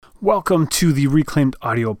Welcome to the Reclaimed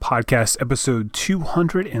Audio Podcast, episode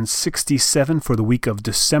 267 for the week of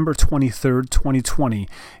December 23rd, 2020.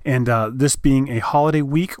 And this being a holiday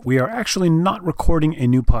week, we are actually not recording a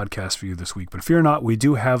new podcast for you this week. But fear not, we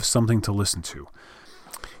do have something to listen to.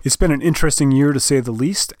 It's been an interesting year, to say the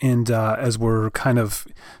least. And as we're kind of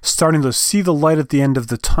starting to see the light at the end of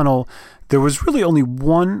the tunnel, there was really only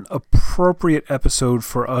one appropriate episode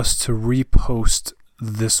for us to repost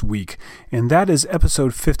this week, and that is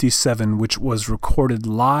episode 57, which was recorded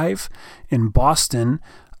live in Boston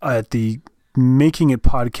at the Making It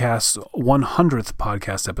Podcast's 100th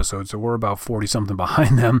podcast episode, so we're about 40-something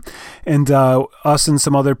behind them, and us and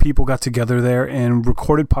some other people got together there and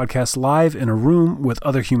recorded podcasts live in a room with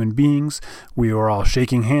other human beings. We were all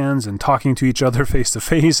shaking hands and talking to each other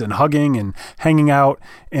face-to-face and hugging and hanging out,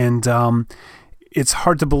 and it's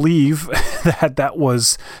hard to believe that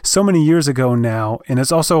was so many years ago now, and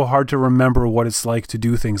it's also hard to remember what it's like to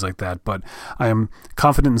do things like that, but I am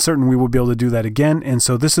confident and certain we will be able to do that again. And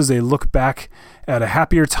so this is a look back at a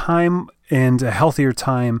happier time and a healthier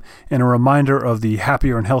time, and a reminder of the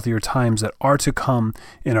happier and healthier times that are to come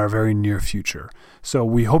in our very near future. So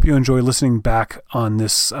we hope you enjoy listening back on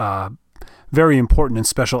this very important and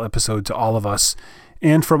special episode to all of us.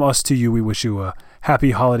 And from us to you, we wish you a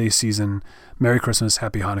happy holiday season, Merry Christmas,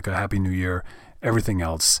 Happy Hanukkah, Happy New Year, everything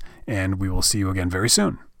else, and we will see you again very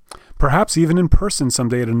soon. Perhaps even in person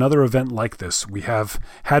someday at another event like this. We have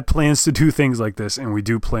had plans to do things like this, and we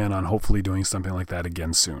do plan on hopefully doing something like that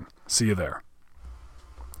again soon. See you there.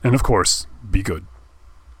 And of course, be good.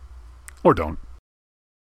 Or don't.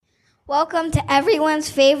 Welcome to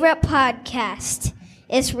everyone's favorite podcast.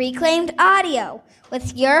 It's Reclaimed Audio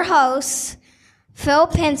with your hosts, Phil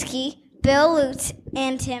Pinsky, Bill Lutz,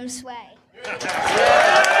 and Tim Sway.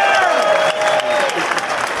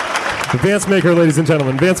 Advance Maker, ladies and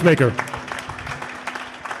gentlemen, Advance Maker.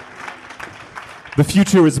 The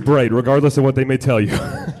future is bright, regardless of what they may tell you.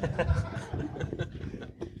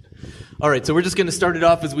 All right, so we're just going to start it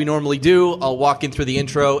off as we normally do. I'll walk in through the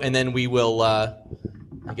intro, and then we will, I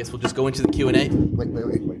guess we'll just go into the Q&A.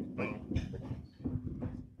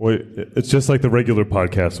 Wait, it's just like the regular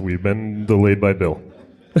podcast. We've been delayed by Bill.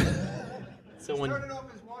 So when...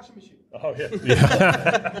 Oh, yeah.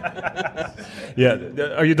 Yeah.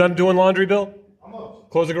 Are you done doing laundry, Bill?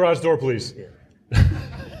 Almost. Close the garage door, please.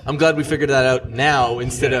 I'm glad we figured that out now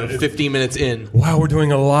instead of 15 minutes in. Wow, we're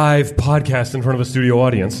doing a live podcast in front of a studio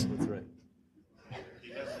audience. That's right.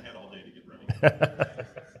 He hasn't had all day to get ready.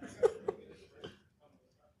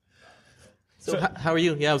 So how are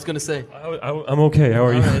you? Yeah, I was going to say. I'm okay. How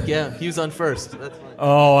are you? Right, yeah, he was on first. That's fine.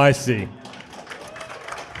 Oh, I see.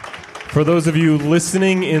 For those of you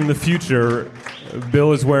listening in the future,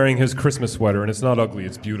 Bill is wearing his Christmas sweater, and it's not ugly,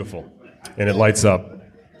 it's beautiful. And it lights up.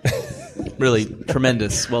 Really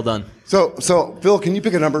tremendous. Well done. So, Phil, can you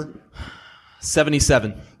pick a number?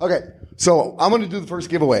 77. Okay, so I'm going to do the first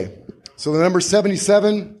giveaway. So the number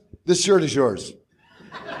 77, this shirt is yours.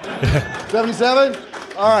 77?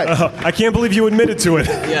 All right. I can't believe you admitted to it.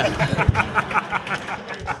 Yeah.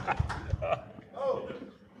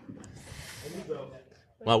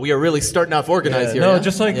 Well, we are really starting off organized here. No, yeah?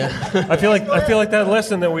 just like I feel like that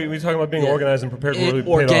lesson that we talking about being organized and prepared really paid off.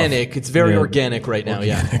 Organic. It's very organic right now.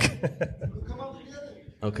 Organic. Yeah.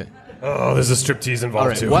 Okay. Oh, there's a striptease involved All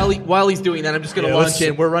right. too. While he's doing that, I'm just going to launch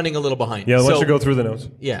in. We're running a little behind. Yeah, let's go through the notes.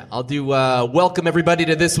 Yeah, I'll do. Welcome everybody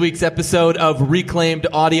to this week's episode of Reclaimed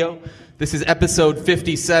Audio. This is episode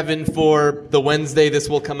 57 for the Wednesday this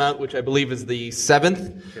will come out, which I believe is the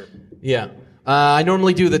 7th. Sure. Yeah. I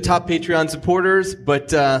normally do the top Patreon supporters, but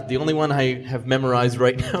the only one I have memorized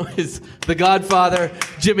right now is The Godfather,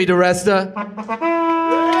 Jimmy DiResta.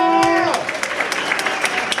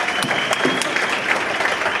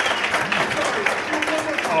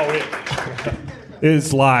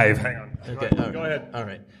 It's live. Hang on. Okay, right. Go ahead. All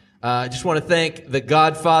right. I just want to thank The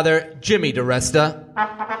Godfather, Jimmy DiResta.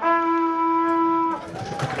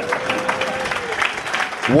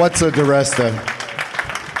 What's a DiResta?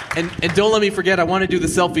 And don't let me forget, I want to do the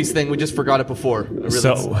selfies thing. We just forgot it before.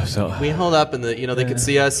 So we hold up, and they could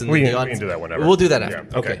see us. And we the can do that whenever. We'll do that after.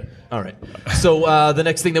 Yeah, okay. All right. So the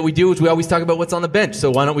next thing that we do is we always talk about what's on the bench.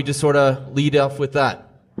 So why don't we just sort of lead off with that?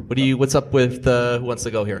 What's up with who wants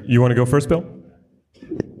to go here? You want to go first, Bill?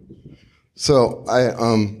 So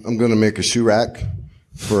I'm going to make a shoe rack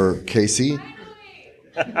for Casey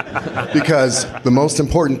because the most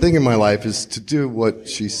important thing in my life is to do what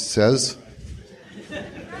she says.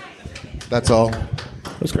 That's all.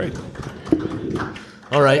 That's great.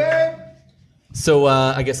 All right. So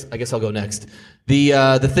I guess I'll go next.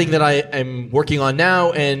 The thing that I am working on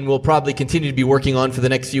now and will probably continue to be working on for the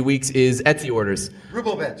next few weeks is Etsy orders.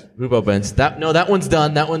 Rubo Bench. That one's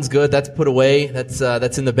done. That one's good. That's put away. That's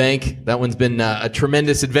in the bank. That one's been a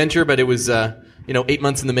tremendous adventure, but it was 8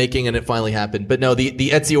 months in the making and it finally happened. But no, the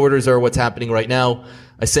Etsy orders are what's happening right now.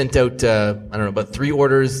 I sent out about 3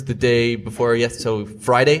 orders the day before so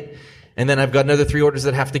Friday, and then I've got another 3 orders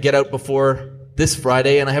that have to get out before this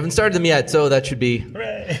Friday, and I haven't started them yet, so that should be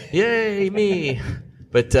yay me.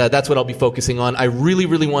 But that's what I'll be focusing on. I really,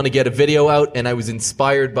 really want to get a video out, and I was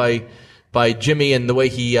inspired by Jimmy and the way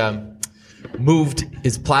he moved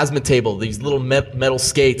his plasma table, these little metal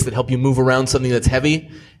skates that help you move around something that's heavy,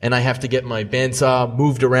 and I have to get my bandsaw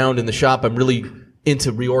moved around in the shop. I'm really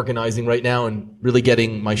into reorganizing right now and really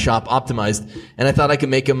getting my shop optimized. And I thought I could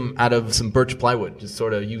make them out of some birch plywood, just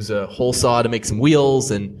sort of use a hole saw to make some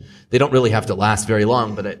wheels, and they don't really have to last very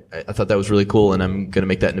long, but I thought that was really cool, and I'm going to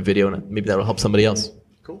make that in a video, and maybe that'll help somebody else.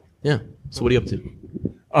 Cool. Yeah. So what are you up to?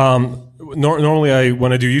 Normally,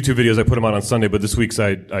 when I do YouTube videos, I put them out on Sunday, but this week's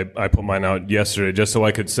I put mine out yesterday just so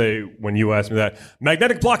I could say, when you asked me that,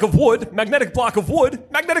 magnetic block of wood, magnetic block of wood,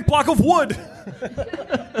 magnetic block of wood.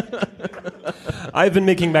 I've been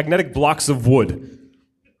making magnetic blocks of wood.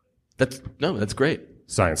 That's great.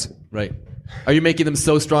 Science. Right. Are you making them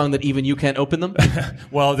so strong that even you can't open them?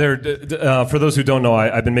 Well, for those who don't know,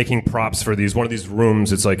 I've been making props for one of these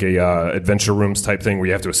rooms. It's like a adventure rooms type thing where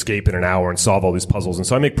you have to escape in an hour and solve all these puzzles. And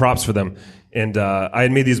so I make props for them. And I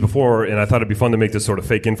had made these before, and I thought it'd be fun to make this sort of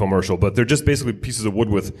fake infomercial. But they're just basically pieces of wood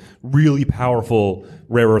with really powerful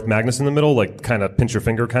rare earth magnets in the middle, like kind of pinch your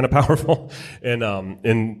finger kind of powerful.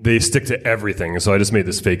 And they stick to everything. So I just made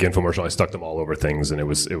this fake infomercial. I stuck them all over things, and it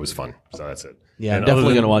was fun. So that's it. Yeah, I'm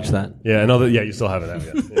definitely going to watch that. Yeah, you still haven't had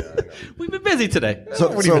it yet. Yeah, we've been busy today. So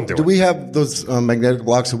do we have those magnetic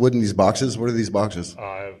blocks of wood in these boxes? What are these boxes?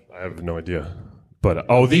 I have no idea. But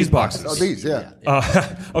these boxes. Oh, these, yeah.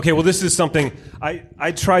 Okay, well, this is something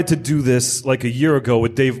I tried to do this like a year ago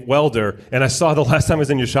with Dave Welder, and I saw the last time I was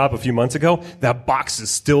in your shop a few months ago. That box is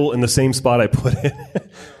still in the same spot I put it,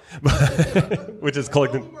 which is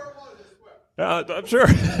collecting. I'm sure.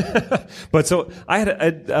 But so I had,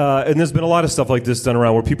 and there's been a lot of stuff like this done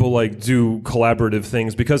around where people like do collaborative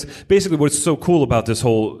things, because basically what's so cool about this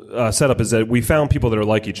whole setup is that we found people that are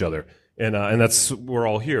like each other. And that's, we're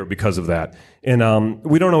all here because of that. And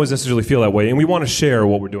we don't always necessarily feel that way. And we want to share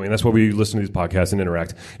what we're doing. That's why we listen to these podcasts and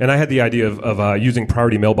interact. And I had the idea of using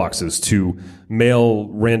priority mailboxes to mail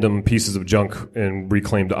random pieces of junk and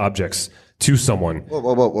reclaimed objects to someone.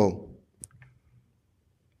 Whoa.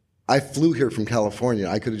 I flew here from California.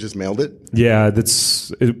 I could have just mailed it. Yeah,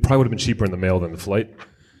 it probably would have been cheaper in the mail than the flight.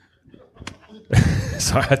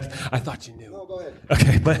 Sorry, I thought you knew. No, go ahead.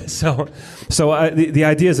 Okay, but so the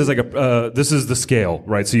idea is like this is the scale,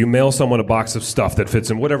 right? So you mail someone a box of stuff that fits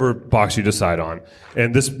in whatever box you decide on,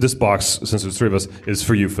 and this box, since there's 3 of us, is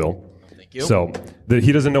for you, Phil. Thank you. So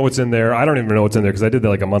he doesn't know what's in there. I don't even know what's in there because I did that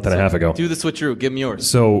like a month and a half ago. Do the switcheroo. Give him yours.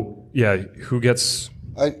 So yeah, who gets?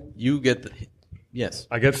 You get the. Yes.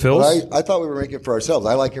 I get Phil's? I thought we were making it for ourselves.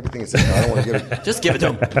 I like everything it's in. I don't want to give it. Just give it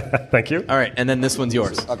to him. Thank you. All right, and then this one's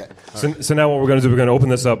yours. Okay. So now what we're going to do, we're going to open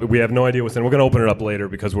this up. We have no idea what's in. We're going to open it up later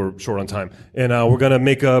because we're short on time. And we're going to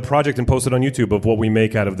make a project and post it on YouTube of what we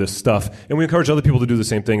make out of this stuff. And we encourage other people to do the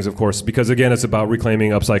same things, of course, because, again, it's about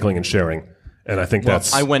reclaiming, upcycling, and sharing. And I think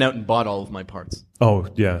that's... I went out and bought all of my parts. Oh,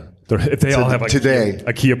 yeah. If they all have like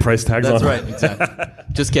IKEA price tags on them. That's right, exactly.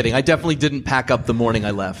 Just kidding. I definitely didn't pack up the morning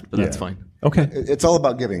I left, but that's fine. Okay. It's all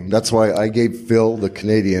about giving. That's why I gave Phil, the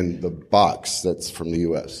Canadian, the box that's from the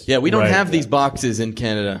U.S. Yeah, we don't have these boxes in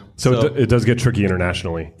Canada. So it does get tricky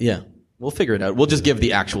internationally. Yeah. We'll figure it out. We'll just give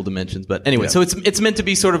the actual dimensions. But anyway, so it's meant to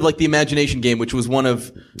be sort of like the imagination game, which was one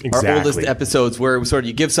of our oldest episodes, where it was sort of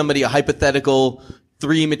you give somebody a hypothetical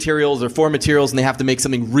 3 materials or 4 materials and they have to make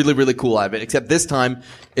something really, really cool out of it. Except this time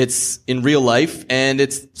it's in real life and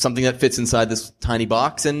it's something that fits inside this tiny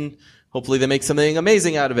box, and hopefully they make something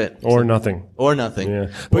amazing out of it. Or nothing. Or nothing.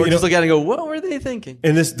 Yeah. Or just look at it and go, what were they thinking?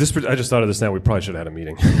 And this, I just thought of this now. We probably should have had a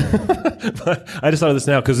meeting. But I just thought of this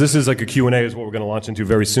now because this is like a Q&A is what we're going to launch into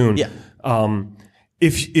very soon. Yeah.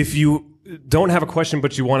 If you don't have a question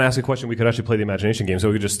but you want to ask a question, we could actually play the imagination game. So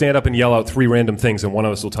we could just stand up and yell out 3 random things and one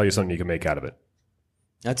of us will tell you something you can make out of it.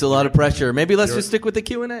 That's a lot of pressure. Maybe let's just stick with the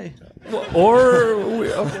Q&A.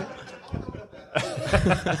 Okay.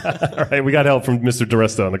 All right, we got help from Mr.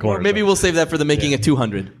 DeResta on the corner. Or maybe we'll save that for the making of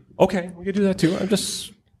 200. Okay, we could do that too.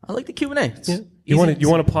 I like the Q&A. Yeah. You want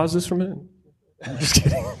to pause this for a minute? I'm just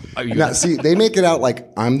kidding. Now, see, they make it out like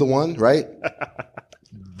I'm the one, right?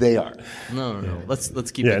 They are. No. Let's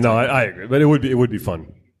keep it. Yeah, no, I agree. But it would be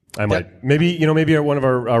fun. I might. Maybe one of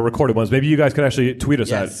our recorded ones. Maybe you guys could actually tweet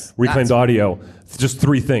us at Reclaimed Audio. Just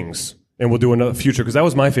 3 things. And we'll do another future, because that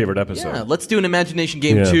was my favorite episode. Yeah, let's do an imagination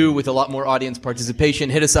game 2 with a lot more audience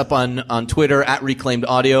participation. Hit us up on Twitter at Reclaimed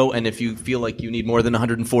Audio, and if you feel like you need more than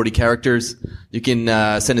 140 characters, you can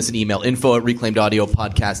send us an email,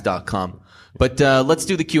 info@reclaimedaudiopodcast.com. But let's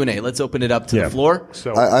do the Q&A. Let's open it up to the floor.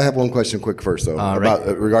 So I have one question quick first, though,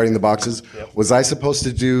 regarding the boxes. Yep. Was I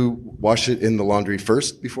supposed to wash it in the laundry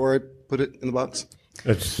first before I put it in the box?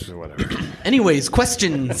 It's whatever. Anyways,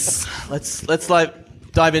 questions. Let's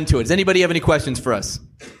dive into it. Does anybody have any questions for us?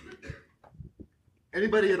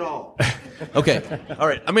 Anybody at all? Okay. All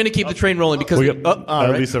right. I'm going to keep the train rolling because we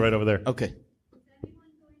got Lisa right over there. Okay.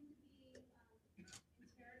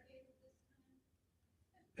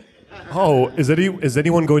 Oh, is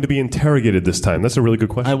anyone going to be interrogated this time? That's a really good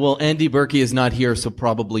question. Andy Berkey is not here, so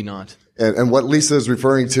probably not. And what Lisa is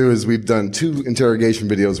referring to is we've done 2 interrogation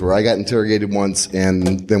videos where I got interrogated once,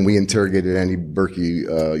 and then we interrogated Andy Berkey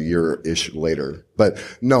a year-ish later. But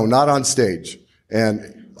no, not on stage. And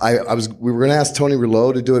we were going to ask Tony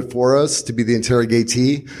Rouleau to do it for us, to be the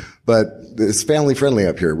interrogatee, but it's family friendly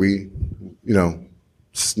up here. No.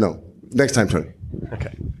 Next time, Tony.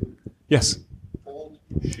 Okay. Yes. Old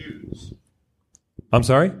shoes. I'm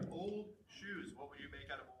sorry? Old shoes. What would you make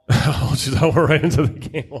out of Old shoes. Oh, we're right into the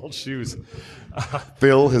game. Old shoes.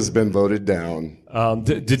 Phil has been voted down.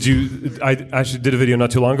 Did you? I actually did a video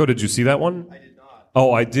not too long ago. Did you see that one? I did not.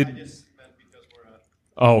 Oh, I did. I just meant because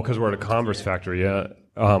we're because we're at a Converse factory. Yeah.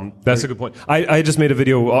 That's a good point. I just made a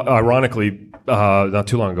video, ironically, not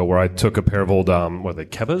too long ago, where I took a pair of old, what are they,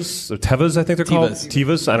 Kevas? Or Tevas, I think they're called?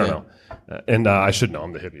 Tevas? I don't know. And I should know.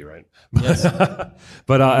 I'm the hippie, right? Yes.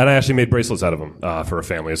 But and I actually made bracelets out of them for a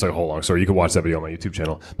family. It's like a whole long story. You can watch that video on my YouTube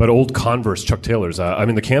channel. But old Converse Chuck Taylors.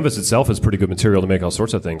 The canvas itself is pretty good material to make all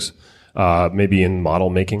sorts of things. Maybe in model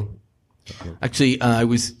making. Actually, I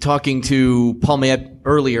was talking to Paul Mayette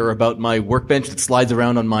earlier about my workbench that slides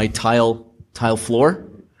around on my tile floor,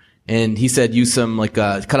 and he said use some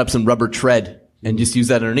cut up some rubber tread and just use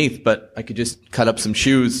that underneath. But I could just cut up some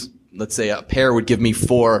shoes. Let's say a pair would give me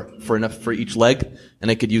 4 for enough for each leg, and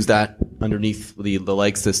I could use that underneath the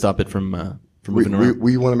legs to stop it from moving around.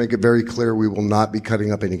 We want to make it very clear we will not be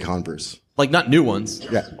cutting up any Converse. Like not new ones.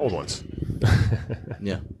 Yeah, old ones.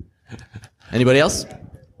 Yeah. Anybody else?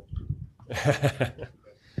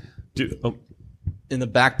 In the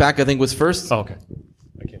backpack, I think was first. Oh, okay.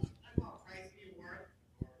 I can't.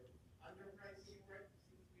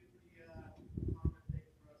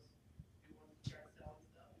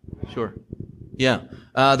 Sure. Yeah.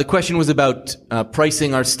 The question was about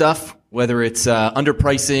pricing our stuff, whether it's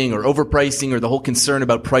underpricing or overpricing, or the whole concern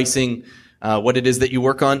about pricing what it is that you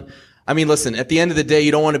work on. I mean, listen, at the end of the day,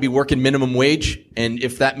 you don't want to be working minimum wage. And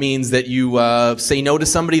if that means that you say no to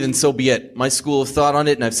somebody, then so be it. My school of thought on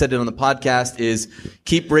it, and I've said it on the podcast, is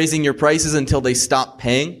keep raising your prices until they stop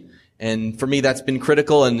paying. And for me, that's been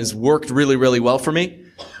critical and has worked really, really well for me.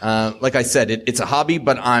 Like I said, it's a hobby,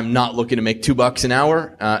 but I'm not looking to make $2 an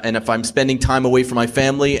hour. And if I'm spending time away from my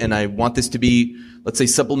family and I want this to be, let's say,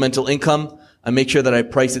 supplemental income, I make sure that I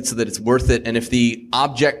price it so that it's worth it. And if the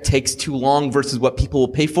object takes too long versus what people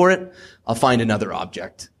will pay for it, I'll find another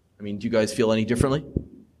object. I mean, do you guys feel any differently?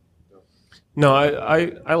 No,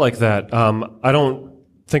 I like that. I don't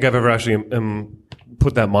think I've ever actually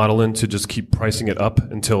put that model in to just keep pricing it up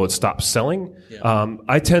until it stops selling. Yeah.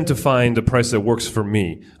 I tend to find a price that works for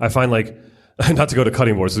me. I find not to go to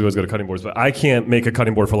cutting boards, you always go to cutting boards, but I can't make a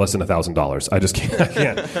cutting board for less than $1,000. I just can't. I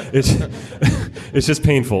can't. It's just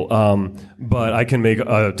painful. But I can make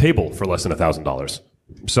a table for less than $1,000.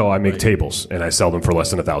 So I make tables and I sell them for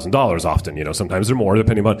less than $1,000 often. Sometimes they're more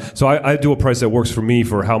depending on. So I do a price that works for me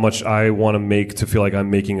for how much I want to make to feel like I'm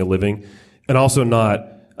making a living, and also not.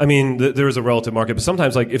 I mean, there is a relative market, but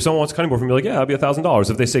sometimes, if someone wants a cutting board from me, it'll be $1,000.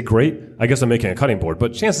 If they say great, I guess I'm making a cutting board.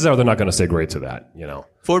 But chances are they're not going to say great to that,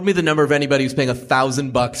 Forward me the number of anybody who's paying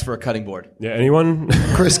 $1,000 for a cutting board. Yeah, anyone?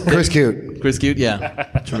 Chris Cute. Chris Cute,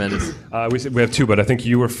 yeah, tremendous. We have 2, but I think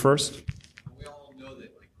you were first. We all know that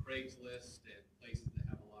Craigslist and places that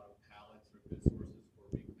have a lot of pallets are good sources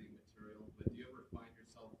for reclaimed material. But do you ever find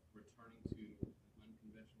yourself returning to an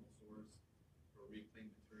unconventional source for reclaimed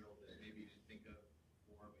material that maybe you didn't think of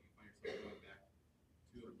before, but you find yourself going back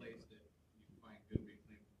to a place that you can find good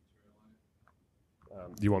reclaimed material on it?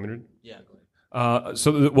 Do you want me to? Yeah, go ahead.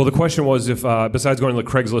 The question was if, besides going to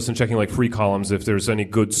Craigslist and checking free columns, if there's any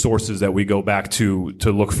good sources that we go back to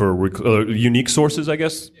look for unique sources, I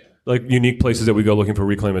guess, unique places that we go looking for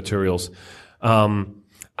reclaimed materials.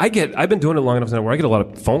 I've been doing it long enough now where I get a lot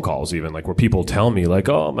of phone calls even, like where people tell me like,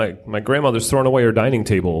 oh, my grandmother's throwing away her dining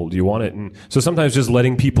table. Do you want it? And so sometimes just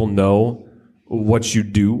letting people know what you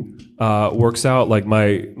do works out. Like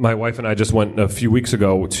my wife and I just went a few weeks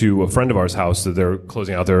ago to a friend of ours' house that they're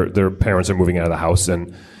closing out. Their parents are moving out of the house,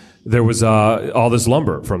 and there was all this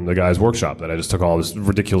lumber from the guy's workshop that I just took all this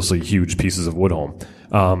ridiculously huge pieces of wood home.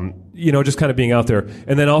 Just kind of being out there.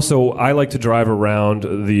 And then also I like to drive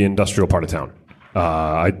around the industrial part of town.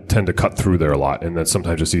 I tend to cut through there a lot, and then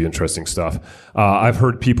sometimes you see interesting stuff. I've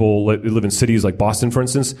heard people live in cities like Boston, for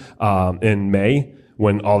instance, in May,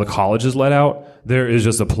 when all the colleges let out, there is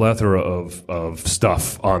just a plethora of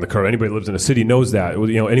stuff on the curb. Anybody who lives in a city knows that.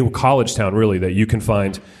 Any college town really that you can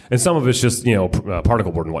find, and some of it's just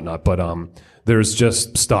particle board and whatnot. But there's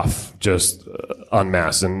just stuff just en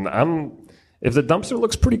masse, and if the dumpster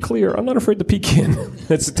looks pretty clear, I'm not afraid to peek in.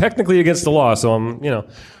 It's technically against the law, so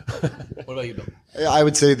What about you, Bill? I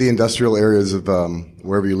would say the industrial areas of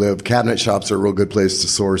wherever you live, cabinet shops are a real good place to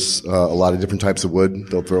source a lot of different types of wood.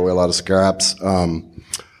 They'll throw away a lot of scraps.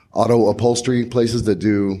 Auto upholstery places that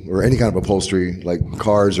do, or any kind of upholstery, like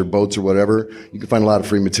cars or boats or whatever, you can find a lot of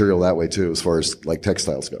free material that way too, as far as like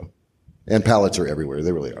textiles go. And pallets are everywhere.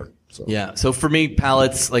 They really are. So. Yeah. So for me,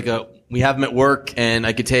 pallets, we have them at work, and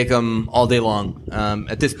I could take them all day long.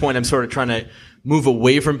 At this point, I'm sort of trying to move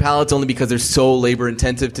away from pallets only because they're so labor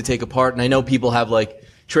intensive to take apart. And I know people have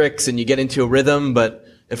tricks and you get into a rhythm, but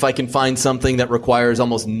if I can find something that requires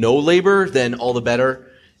almost no labor, then all the better.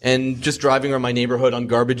 And just driving around my neighborhood on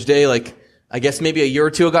garbage day, I guess maybe a year or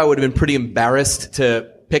two ago, I would have been pretty embarrassed to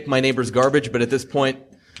pick my neighbor's garbage. But at this point,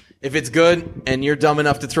 if it's good and you're dumb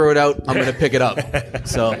enough to throw it out, I'm going to pick it up.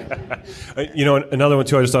 So, another one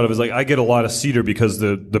too I just thought of is I get a lot of cedar because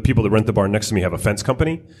the people that rent the barn next to me have a fence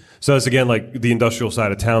company. So it's again like the industrial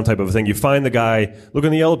side of town type of a thing. You find the guy, look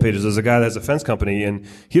in the yellow pages, there's a guy that has a fence company and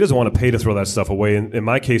he doesn't want to pay to throw that stuff away. In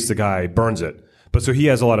my case, the guy burns it. But so he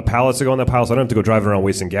has a lot of pallets to go in that pile, so I don't have to go driving around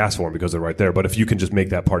wasting gas for him because they're right there. But if you can just make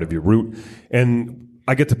that part of your route, and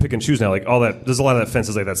I get to pick and choose now, there's a lot of that fence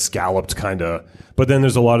is like that scalloped kind of, but then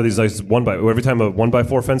there's a lot of these nice every time a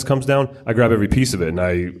 1x4 fence comes down, I grab every piece of it and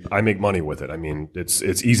I make money with it. I mean, it's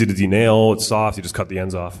easy to denail, it's soft, you just cut the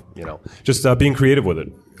ends off, just being creative with it.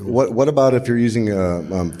 What about if you're using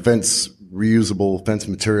reusable fence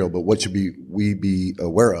material, but what should we be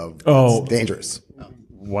aware of? It's dangerous.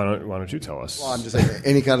 Why don't you tell us? Well, I'm just saying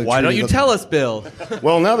any kind of. Why don't you tell us, Bill?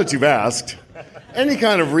 Well, now that you've asked, any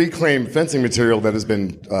kind of reclaimed fencing material that has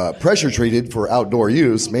been pressure treated for outdoor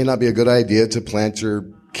use may not be a good idea to plant your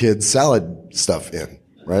kids' salad stuff in,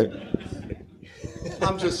 right?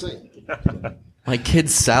 I'm just saying. My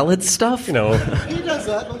kids' salad stuff? He does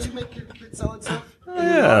that. Don't you make your kids' salad stuff?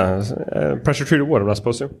 Yeah, pressure treated wood. I'm not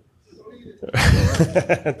supposed to.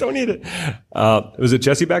 Don't eat it. Was it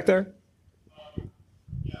Jesse back there?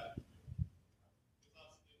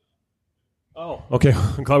 Oh, okay.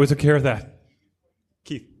 I'm glad we took care of that.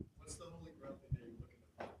 Keith. What's the holy grail thing that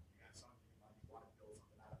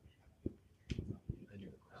you're looking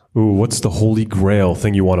for? Ooh, what's the holy grail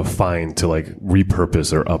thing you want to find to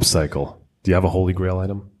repurpose or upcycle? Do you have a holy grail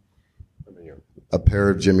item? A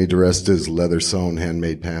pair of Jimmy DiResta's leather sewn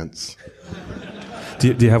handmade pants.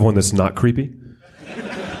 Do you have one that's not creepy?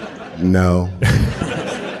 No.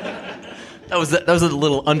 That was a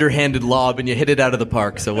little underhanded lob, and you hit it out of the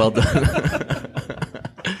park. So well done.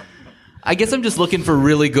 I guess I'm just looking for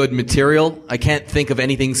really good material. I can't think of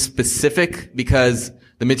anything specific because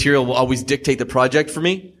the material will always dictate the project for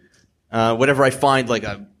me. Whatever I find,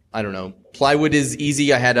 I don't know, plywood is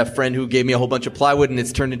easy. I had a friend who gave me a whole bunch of plywood, and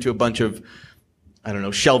it's turned into a bunch of, I don't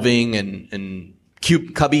know, shelving and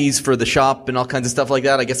cube cubbies for the shop and all kinds of stuff like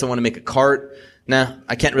that. I guess I want to make a cart. Nah,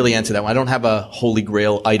 I can't really answer that one. I don't have a holy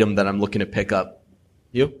grail item that I'm looking to pick up.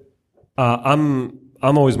 You? I'm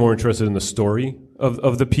always more interested in the story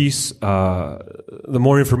of the piece. The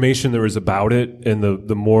more information there is about it, and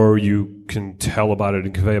the more you can tell about it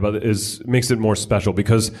and convey about it, makes it more special.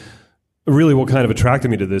 Because really, what kind of attracted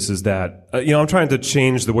me to this is that I'm trying to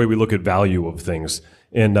change the way we look at value of things.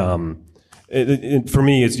 And for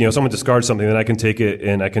me, it's someone discards something, then I can take it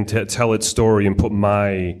and I can tell its story and put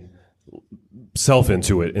my self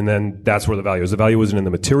into it, and then that's where the value is. The value isn't in the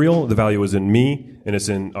material, the value is in me, and it's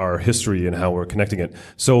in our history and how we're connecting it.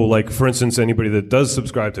 So, for instance, anybody that does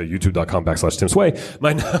subscribe to youtube.com/Tim Sway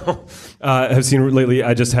might now have seen lately,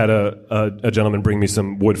 I just had a gentleman bring me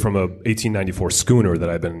some wood from a 1894 schooner that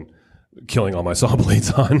I've been killing all my saw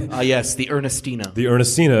blades on. Yes, the Ernestina. The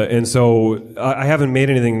Ernestina. And so I haven't made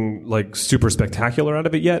anything super spectacular out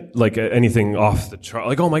of it yet, anything off the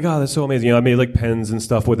chart. Oh my God, that's so amazing. I made pens and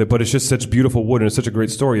stuff with it, but it's just such beautiful wood and it's such a great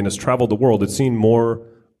story and it's traveled the world. It's seen more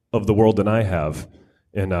of the world than I have.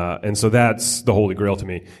 And so that's the Holy Grail to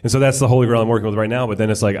me. And so that's the Holy Grail I'm working with right now. But then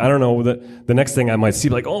it's like, I don't know, the next thing I might see,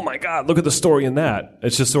 like, oh my God, look at the story in that.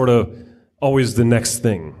 It's just sort of always the next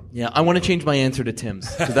thing. Yeah, I want to change my answer to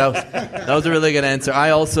Tim's, because that was a really good answer. I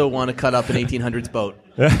also want to cut up an 1800s boat.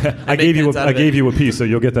 I gave you a piece, so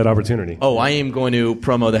you'll get that opportunity. Oh, I am going to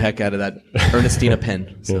promo the heck out of that Ernestina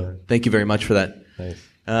pen. So thank you very much for that. Nice.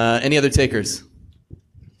 Any other takers?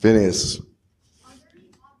 Phineas.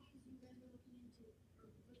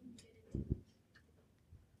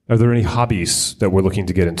 Are there any hobbies that we're looking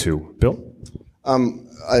to get into? Bill? A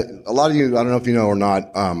lot of you, I don't know if you know or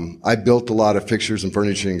not, I built a lot of fixtures and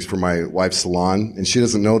furnishings for my wife's salon, and she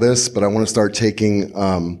doesn't know this, but I want to start taking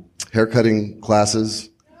haircutting classes.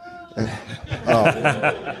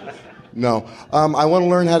 No. I want to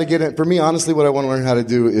learn how to get it. For me, honestly, what I want to learn how to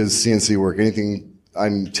do is CNC work. Anything.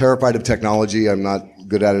 I'm terrified of technology. I'm not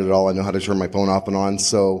good at it at all. I know how to turn my phone off and on.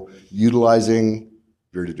 So utilizing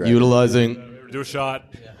Do a shot.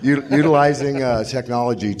 utilizing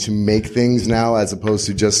technology to make things now, as opposed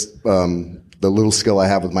to just the little skill I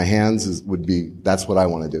have with my hands, that's what I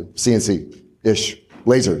want to do. CNC-ish,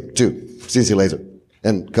 laser too, CNC laser,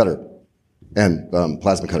 and cutter, and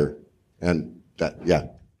plasma cutter, and that. Yeah.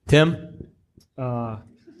 Tim? I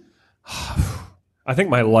think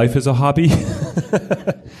my life is a hobby,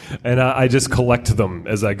 and I just collect them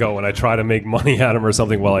as I go, and I try to make money at them or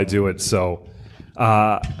something while I do it. So.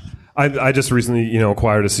 I just recently,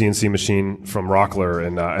 acquired a CNC machine from Rockler,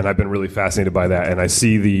 and I've been really fascinated by that. And I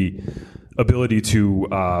see the ability to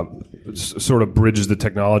sort of bridge the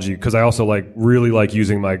technology, because I also really like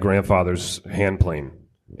using my grandfather's hand plane,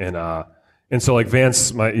 and so like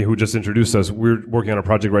Vance, who just introduced us, we're working on a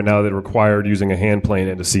project right now that required using a hand plane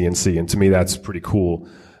and a CNC, and to me that's pretty cool.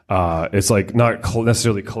 It's like not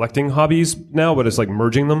necessarily collecting hobbies now, but it's like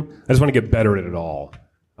merging them. I just want to get better at it all.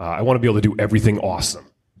 I want to be able to do everything awesome.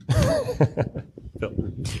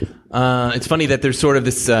 It's funny that there's sort of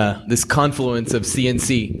this confluence of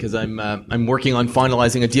CNC, because I'm working on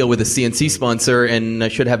finalizing a deal with a CNC sponsor, and I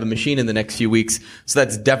should have a machine in the next few weeks. So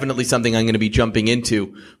that's definitely something I'm going to be jumping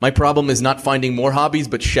into. My problem is not finding more hobbies,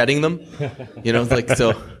 but shedding them. One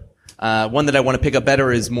that I want to pick up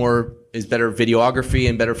better is better videography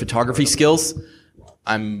and better photography skills.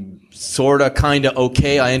 I'm sort of kind of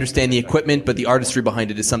okay. I understand the equipment, but the artistry behind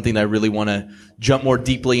it is something that I really want to jump more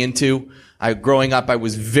deeply into. Growing up, I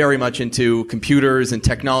was very much into computers and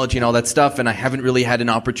technology and all that stuff, and I haven't really had an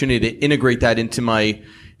opportunity to integrate that into my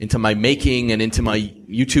making and into my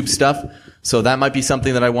YouTube stuff. So that might be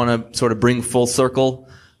something that I want to sort of bring full circle.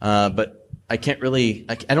 But I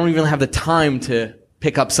don't even have the time to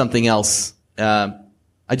pick up something else.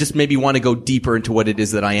 I just maybe want to go deeper into what it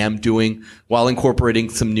is that I am doing while incorporating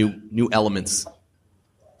some new elements.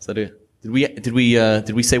 So did we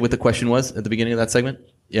say what the question was at the beginning of that segment?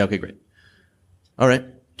 Yeah. Okay. Great. All right,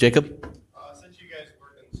 Jacob. Since you guys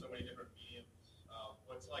work in so many different mediums,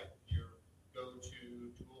 what's like your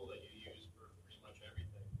go-to tool that you use for pretty much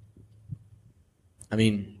everything? I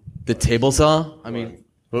mean, the table saw. I mean.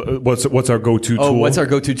 What's our go-to tool? Oh, what's our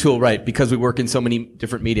go-to tool? Right, because we work in so many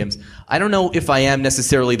different mediums. I don't know if I am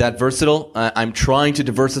necessarily that versatile. I'm trying to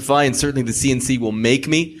diversify, and certainly the CNC will make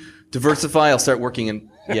me diversify. I'll start working in.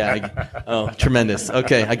 Yeah. Tremendous.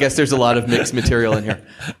 Okay, I guess there's a lot of mixed material in here.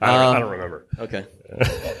 I don't remember. Okay.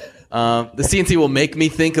 The CNC will make me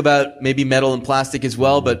think about maybe metal and plastic as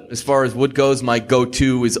well, but as far as wood goes, my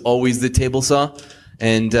go-to is always the table saw,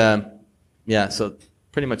 and so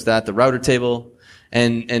pretty much that. The router table.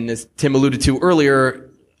 And as Tim alluded to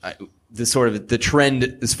earlier, the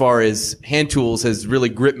trend as far as hand tools has really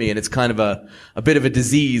gripped me, and it's kind of a bit of a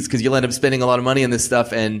disease, because you'll end up spending a lot of money on this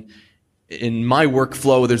stuff, and in my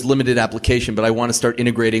workflow there's limited application, but I want to start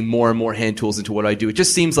integrating more and more hand tools into what I do. It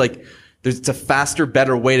just seems like it's a faster,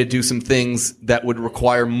 better way to do some things that would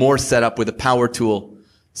require more setup with a power tool.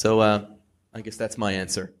 So I guess that's my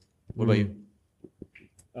answer. What about you?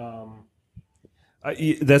 I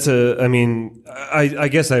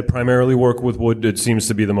guess I primarily work with wood. It seems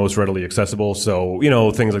to be the most readily accessible. So,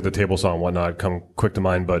 things like the table saw and whatnot come quick to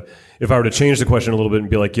mind. But if I were to change the question a little bit and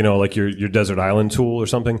be like, like your desert island tool or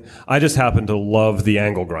something, I just happen to love the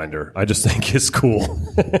angle grinder. I just think it's cool.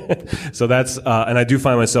 So that's, and I do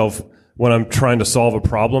find myself, when I'm trying to solve a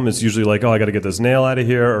problem, it's usually like, I got to get this nail out of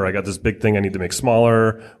here, or I got this big thing I need to make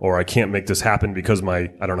smaller, or I can't make this happen because I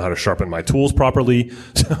don't know how to sharpen my tools properly.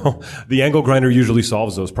 So the angle grinder usually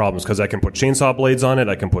solves those problems, because I can put chainsaw blades on it,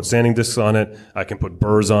 I can put sanding discs on it, I can put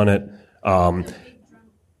burrs on it. But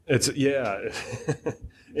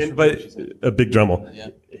a big Dremel. Yeah.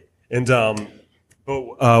 And but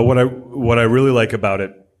what I really like about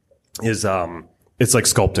it is it's like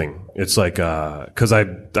sculpting. It's like because I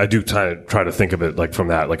do try to think of it like from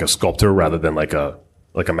that, like a sculptor rather than like a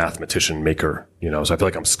mathematician maker. So I feel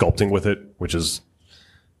like I'm sculpting with it, which is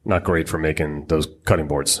not great for making those cutting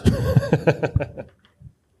boards.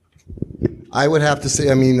 I would have to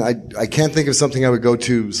say, I can't think of something I would go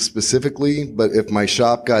to specifically, but if my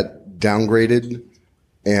shop got downgraded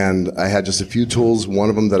and I had just a few tools,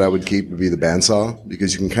 one of them that I would keep would be the bandsaw,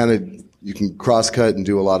 because you can cross cut and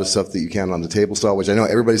do a lot of stuff that you can on the table saw, which I know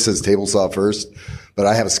everybody says table saw first, but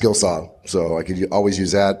I have a skill saw, so I could always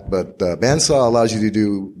use that. But bandsaw allows you to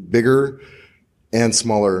do bigger and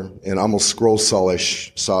smaller and almost scroll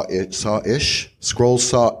saw-ish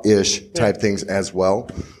type things as well.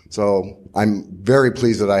 So I'm very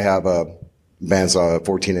pleased that I have a bandsaw, a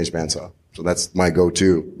 14-inch bandsaw. So that's my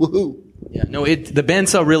go-to. Woohoo! Yeah, no, the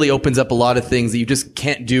bandsaw really opens up a lot of things that you just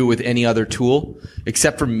can't do with any other tool,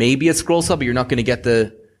 except for maybe a scroll saw, but you're not going to get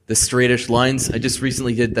the straightish lines. I just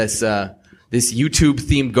recently did this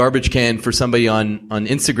YouTube-themed garbage can for somebody on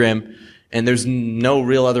Instagram, and there's no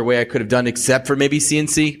real other way I could have done except for maybe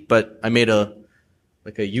CNC, but I made a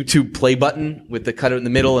YouTube play button with the cutter in the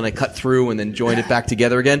middle, and I cut through and then joined it back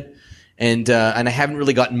together again. And I haven't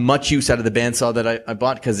really gotten much use out of the bandsaw that I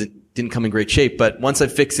bought because it didn't come in great shape. But once I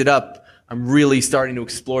fix it up, I'm really starting to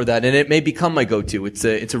explore that, and it may become my go-to. It's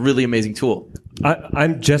a really amazing tool.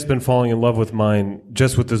 I've just been falling in love with mine,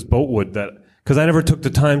 just with this boat wood, because I never took the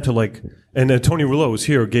time to and Tony Rouleau was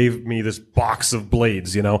here, gave me this box of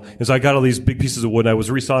blades, and so I got all these big pieces of wood, and I was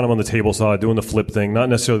resawing them on the table saw, doing the flip thing, not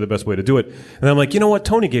necessarily the best way to do it. And I'm like, you know what,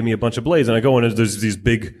 Tony gave me a bunch of blades, and I go in and there's these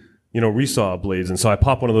big, resaw blades, and so I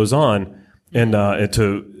pop one of those on, and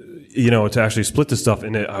to actually split the stuff,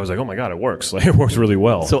 and I was like, oh my God, it works. It works really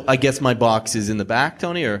well. So I guess my box is in the back,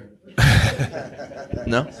 Tony, or?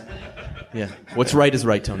 No? Yeah. What's right is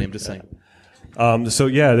right, Tony, I'm just saying. So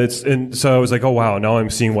I was like, oh wow, now I'm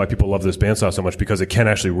seeing why people love this bandsaw so much, because it can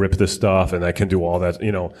actually rip this stuff, and I can do all that.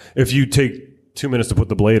 If you take 2 minutes to put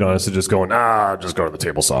the blade on, instead of just going, just go to the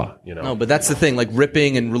table saw. No, but that's the thing, like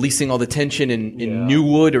ripping and releasing all the tension in new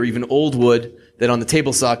wood or even old wood that on the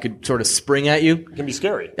table saw could sort of spring at you. It can be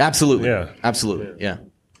scary. Absolutely. Yeah. Absolutely. Yeah.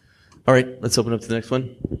 All right, let's open up to the next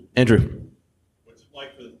one. Andrew. What's it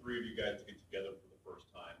like for the three of you guys to get together for the first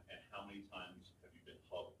time, and how many times have you been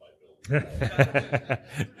hugged by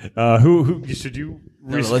Bill? Who should you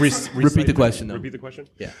repeat the question, though? Repeat the question?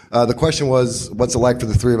 Yeah. The question was, what's it like for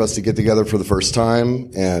the three of us to get together for the first time?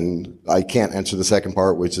 And I can't answer the second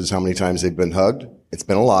part, which is how many times they've been hugged. It's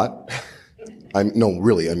been a lot.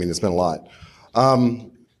 It's been a lot.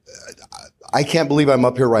 I can't believe I'm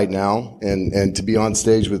up here right now and to be on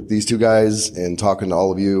stage with these two guys and talking to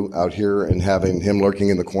all of you out here and having him lurking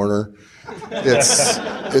in the corner.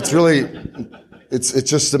 It's really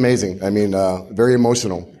just amazing. Very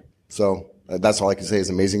emotional. So that's all I can say is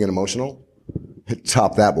amazing and emotional.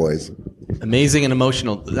 Top that, boys. Amazing and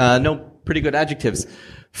emotional. No, pretty good adjectives.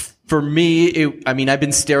 For me, I've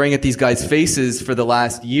been staring at these guys' faces for the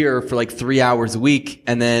last year for like 3 hours a week.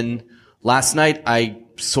 And then last night, I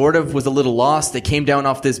sort of was a little lost. They came down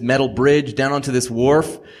off this metal bridge down onto this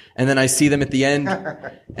wharf. And then I see them at the end.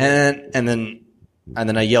 And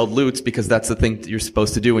then I yelled Lutz, because that's the thing that you're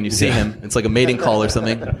supposed to do when you see him. It's like a mating call or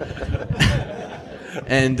something.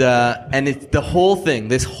 And the whole thing,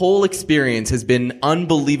 this whole experience has been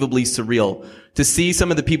unbelievably surreal. To see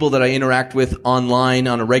some of the people that I interact with online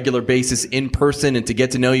on a regular basis in person, and to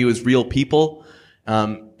get to know you as real people,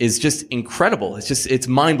 is just incredible. It's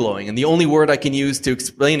mind-blowing. And the only word I can use to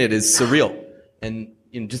explain it is surreal. And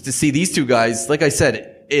just to see these two guys, like I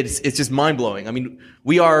said, it's just mind-blowing.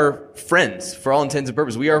 We are friends for all intents and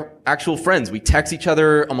purposes. We are actual friends. We text each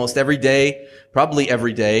other almost every day, probably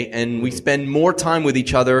every day, and we spend more time with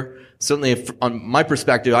each other. Certainly, on my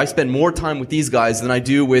perspective, I spend more time with these guys than I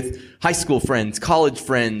do with high school friends, college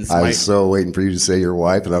friends. I was so waiting for you to say your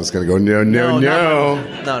wife, and I was going to go, no.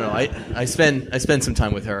 No. I spend some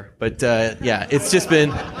time with her, but it's just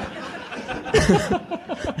been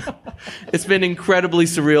it's been incredibly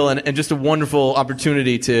surreal and just a wonderful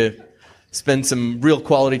opportunity to spend some real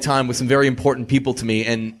quality time with some very important people to me.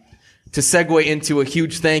 And to segue into a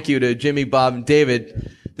huge thank you to Jimmy, Bob, and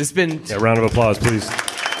David. This has been a round of applause, please.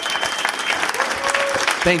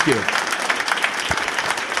 Thank you.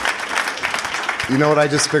 You know what I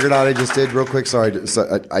just figured out I just did real quick? Sorry. So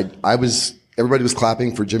everybody was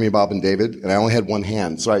clapping for Jimmy, Bob, and David, and I only had one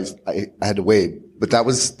hand, so I had to wave. But that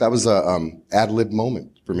was a ad-lib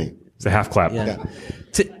moment for me. It's a half clap. Yeah.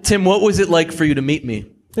 Tim, what was it like for you to meet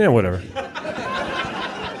me? Yeah, whatever.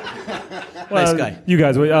 Nice guy. You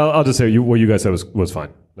guys, I'll just say what you guys said was fine.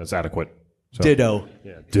 That's adequate. So, Ditto.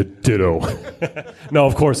 Yeah, ditto. No,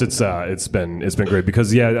 of course it's been great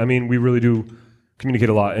because I mean we really do communicate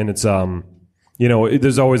a lot, and it's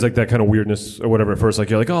there's always like that kind of weirdness or whatever at first, like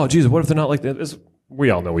you're like, oh Jesus, what if they're not like that? We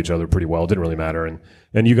all know each other pretty well. It didn't really matter,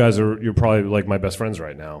 and you guys you're probably like my best friends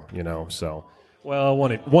right now, So, well,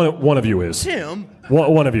 one of you is. Tim.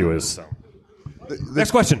 One of you is. So.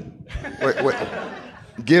 Next question. Wait.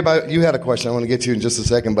 Gib, you had a question I want to get to in just a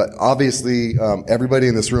second, but obviously everybody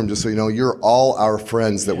in this room, just so you know, you're all our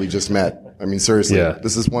friends that we just met. I mean, seriously,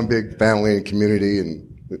 This is one big family and community, and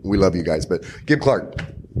we love you guys. But Gib Clark.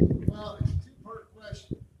 Well, it's a two-part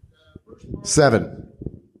question. First part, 7.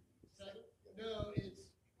 No, it's,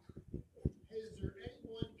 is there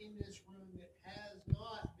anyone in this room that has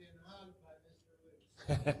not been hugged by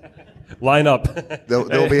Mr. Lewis? Line up.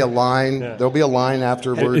 There'll be a line. There'll be a line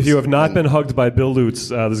afterwards. If you have not been hugged by Bill Lutz,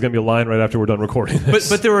 there's going to be a line right after we're done recording this.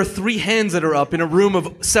 But there are 3 hands that are up in a room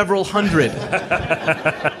of several hundred.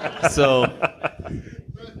 So.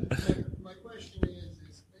 My question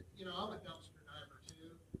is, I'm a dumpster diver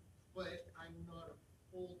too, but I'm not a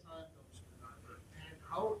full-time dumpster diver. And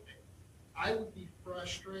I would be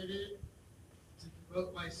frustrated to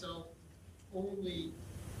devote myself only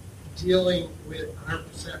dealing with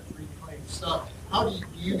 100% reclaimed stuff. How do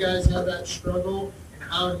you guys have that struggle, and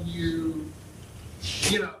how do you cease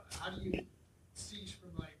from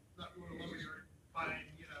like not going to lumberyard and buying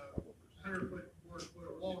 100-foot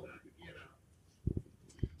of walnut,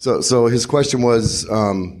 So his question was,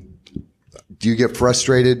 do you get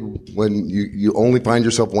frustrated when you only find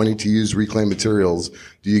yourself wanting to use reclaimed materials?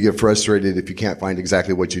 Do you get frustrated if you can't find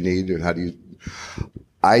exactly what you need, and how do you?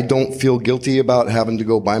 I don't feel guilty about having to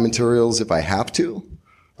go buy materials if I have to.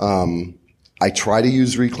 I try to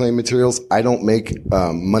use reclaimed materials. I don't make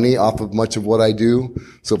money off of much of what I do,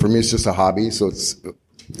 so for me it's just a hobby. So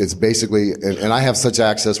it's basically, and I have such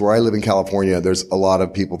access where I live in California. There's a lot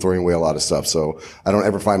of people throwing away a lot of stuff, so I don't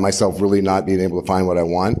ever find myself really not being able to find what I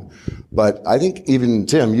want. But I think even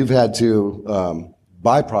Tim, you've had to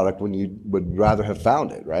buy product when you would rather have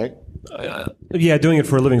found it, right? Doing it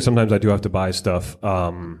for a living, sometimes I do have to buy stuff.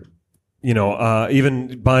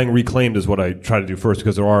 Even buying reclaimed is what I try to do first,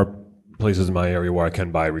 because there are places in my area where I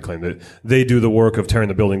can buy reclaimed. They do the work of tearing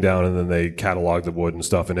the building down, and then they catalog the wood and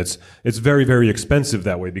stuff. And it's very, very expensive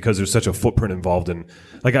that way, because there's such a footprint involved in.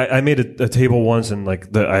 Like I made a table once, and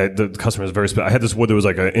like the customer was very. I had this wood that was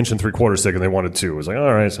like 1 3/4 inches thick, and they wanted 2. It was like,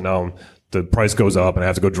 all right, so now the price goes up, and I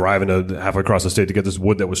have to go drive halfway across the state to get this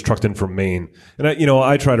wood that was trucked in from Maine. And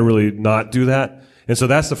I try to really not do that. And so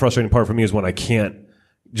that's the frustrating part for me, is when I can't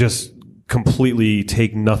just completely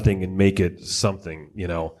take nothing and make it something,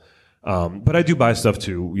 But I do buy stuff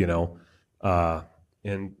too,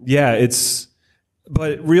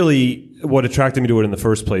 but really what attracted me to it in the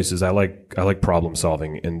first place is I like problem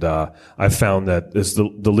solving. And, I've found that it's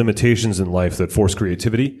the limitations in life that force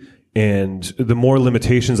creativity. And the more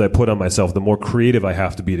limitations I put on myself, the more creative I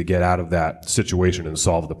have to be to get out of that situation and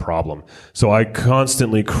solve the problem. So I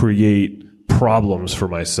constantly create problems for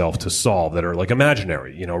myself to solve that are like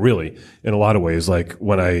imaginary, really, in a lot of ways. Like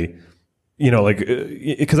when I,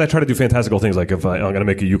 because I try to do fantastical things. Like if I'm going to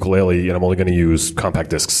make a ukulele and I'm only going to use compact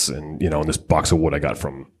discs and, in this box of wood I got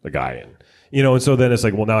from the guy. And, and so then it's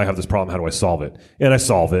like, well, now I have this problem. How do I solve it? And I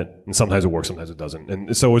solve it. And sometimes it works, sometimes it doesn't.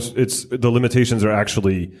 And so it's the limitations are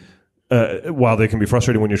actually, while they can be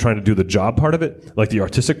frustrating when you're trying to do the job part of it, like the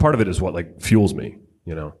artistic part of it is what like fuels me,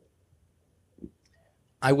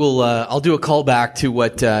 I will. I'll do a callback to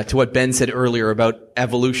what Ben said earlier about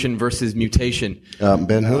evolution versus mutation.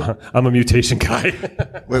 Ben who? I'm a mutation guy.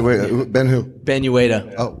 Wait, Ben who? Ben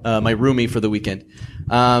Ueda. Oh. My roomie for the weekend.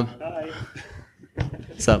 Hi.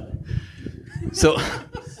 So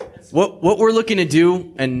what we're looking to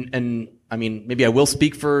do, and I mean, maybe I will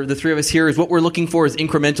speak for the 3 of us here, is what we're looking for is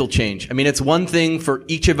incremental change. I mean, it's one thing for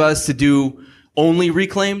each of us to do only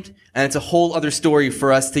reclaimed, and it's a whole other story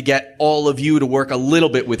for us to get all of you to work a little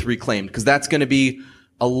bit with reclaimed, because that's going to be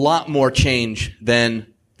a lot more change than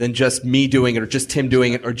just me doing it, or just Tim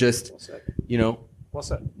doing it, or just,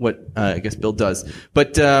 what I guess Bill does.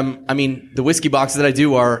 But I mean, the whiskey boxes that I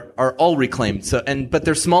do are all reclaimed. But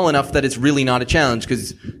they're small enough that it's really not a challenge,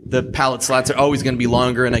 because the pallet slats are always going to be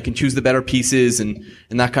longer, and I can choose the better pieces and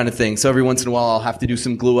that kind of thing. So every once in a while, I'll have to do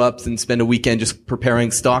some glue ups and spend a weekend just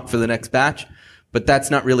preparing stock for the next batch. But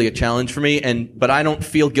that's not really a challenge for me. But I don't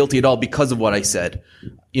feel guilty at all because of what I said.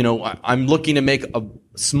 I'm looking to make a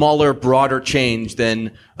smaller, broader change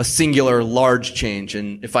than a singular large change.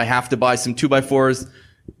 And if I have to buy some 2x4s,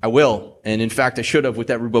 I will. And in fact, I should have with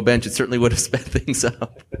that Rubo bench. It certainly would have sped things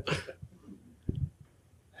up.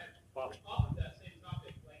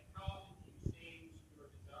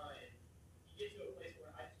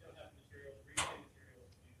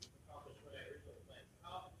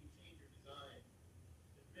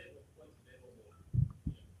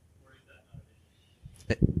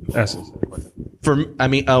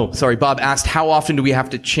 Bob asked, how often do we have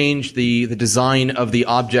to change the design of the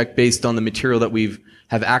object based on the material that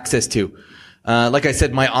have access to? Like I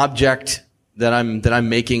said, my object that I'm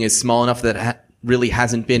making is small enough that really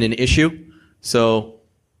hasn't been an issue. So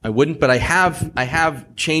I wouldn't, but I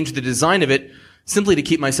have changed the design of it simply to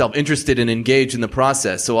keep myself interested and engaged in the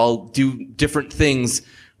process. So I'll do different things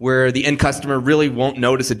where the end customer really won't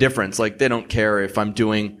notice a difference. Like they don't care if I'm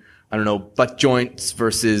doing, I don't know, butt joints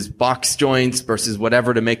versus box joints versus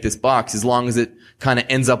whatever to make this box, as long as it kind of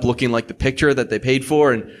ends up looking like the picture that they paid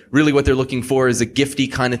for. And really what they're looking for is a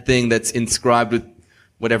gifty kind of thing that's inscribed with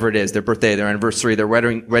whatever it is, their birthday, their anniversary, their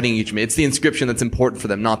wedding engagement. It's the inscription that's important for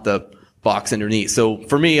them, not the box underneath. So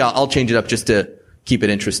for me, I'll change it up just to keep it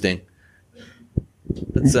interesting.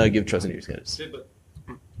 Let's give trust in your guys.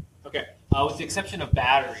 Okay. With the exception of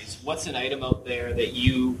batteries, what's an item out there that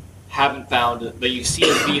you haven't found, that you see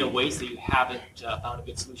as being a waste, that you haven't found a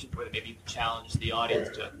good solution for, that maybe you could challenge the audience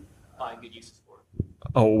to find good uses for?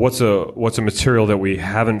 Oh, what's a material that we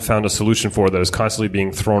haven't found a solution for that is constantly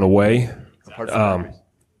being thrown away? Apart from batteries.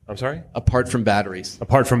 I'm sorry? Apart from batteries.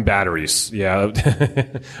 Apart from batteries, yeah.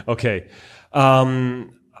 Okay.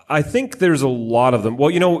 I think there's a lot of them.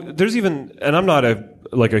 Well, there's even, and I'm not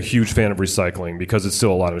a huge fan of recycling because it's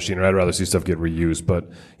still a lot of machinery. I'd rather see stuff get reused. But,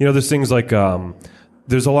 there's things like,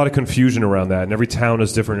 there's a lot of confusion around that, and every town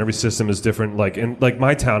is different, every system is different. Like in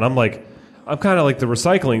my town, I'm kind of like the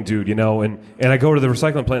recycling dude, and I go to the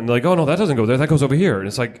recycling plant and they're like, oh no, that doesn't go there, that goes over here. And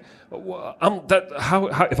it's like,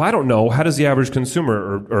 how if I don't know, how does the average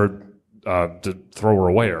consumer or to throw her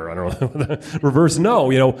away, or I don't know, reverse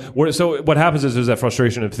no, so what happens is there's that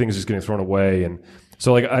frustration of things just getting thrown away. And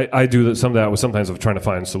so I do some of that with sometimes of trying to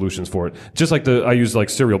find solutions for it. Just like I use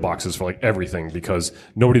cereal boxes for everything, because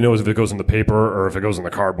nobody knows if it goes in the paper or if it goes in the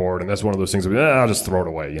cardboard. And that's one of those things that I'll just throw it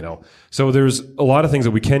away, So there's a lot of things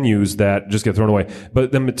that we can use that just get thrown away.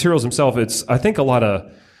 But the materials themselves, I think a lot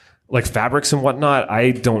of fabrics and whatnot,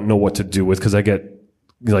 I don't know what to do with, because I get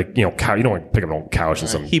cow, you don't want to pick up an old couch and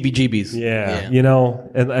some heebie-jeebies. Yeah.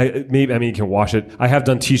 And you can wash it. I have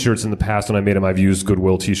done t-shirts in the past when I made them. I've used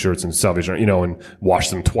Goodwill t-shirts and Salvation, and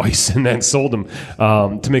washed them twice and then sold them,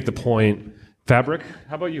 to make the point. Fabric?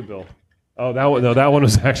 How about you, Bill? Oh, that one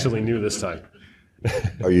was actually new this time.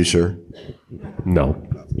 Are you sure? No.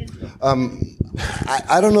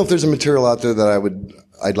 I don't know if there's a material out there that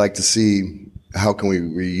I'd like to see. How can we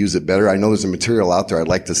reuse it better? I know there's a material out there I'd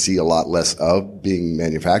like to see a lot less of being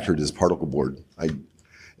manufactured is particle board.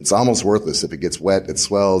 It's almost worthless. If it gets wet, it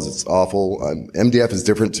swells. It's awful. MDF is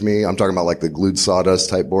different to me. I'm talking about the glued sawdust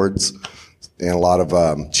type boards, and a lot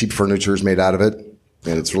of cheap furniture is made out of it,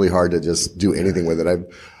 and it's really hard to just do anything with it.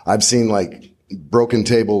 I've seen broken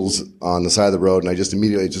tables on the side of the road, and it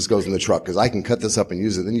just goes in the truck, because I can cut this up and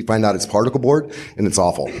use it. Then you find out it's particle board, and it's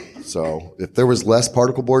awful. So if there was less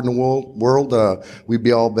particle board in the world, we'd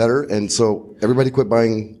be all better. And so everybody quit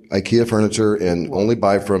buying IKEA furniture and only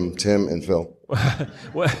buy from Tim and Phil.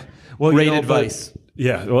 well, great advice.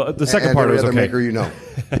 Yeah. Well, the second part is okay. Maker,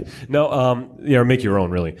 No, make your own,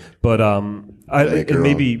 really. But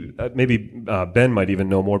maybe Ben might even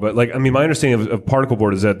know more. But my understanding of particle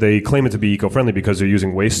board is that they claim it to be eco-friendly because they're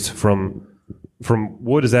using waste from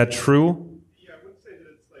wood. Is that true? Yeah, I wouldn't say that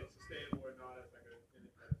it's sustainable or not as a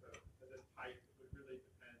type. It would really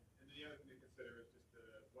depend. And the other thing to consider is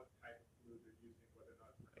just what type of glue they're using, whether or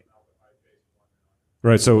not it's an aldehyde-based one or not.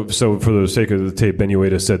 Right. So for the sake of the tape, Ben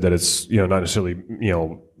Ueda said that it's not necessarily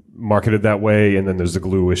marketed that way, and then there's the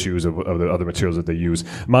glue issues of the other materials that they use.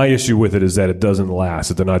 My issue with it is that it doesn't last,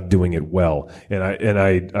 that they're not doing it well, and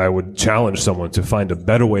I would challenge someone to find a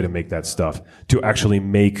better way to make that stuff, to actually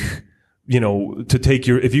make,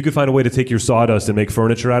 if you could find a way to take your sawdust and make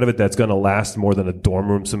furniture out of it that's going to last more than a dorm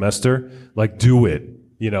room semester, do it,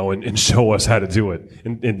 and show us how to do it,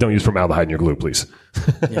 and don't use formaldehyde in your glue, please.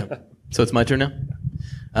 Yeah. So it's my turn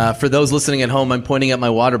now. For those listening at home, I'm pointing at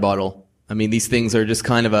my water bottle. These things are just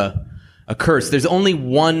kind of a curse. There's only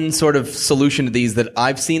one sort of solution to these that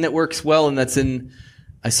I've seen that works well, and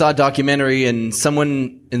I saw a documentary, and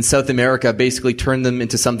someone in South America basically turned them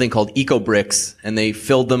into something called eco bricks, and they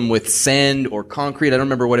filled them with sand or concrete. I don't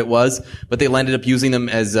remember what it was, but they ended up using them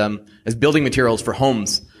as building materials for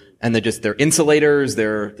homes. And they're insulators,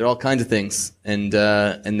 they're all kinds of things, and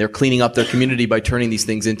they're cleaning up their community by turning these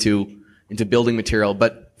things into building material.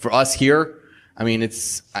 But for us here,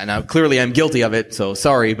 and clearly I'm guilty of it, so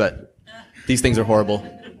sorry, but these things are horrible.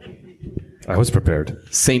 I was prepared.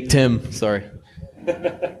 Saint Tim, sorry.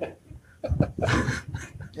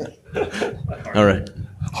 All right.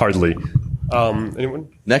 Hardly. Anyone?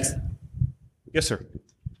 Next. Yes, sir.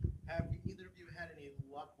 Have either of you had any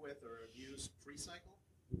luck with or used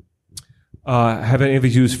FreeCycle? Have any of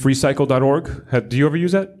you used freecycle.org? Do you ever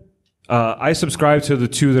use that? I subscribe to the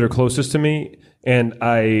two that are closest to me, and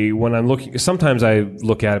when I'm looking, sometimes I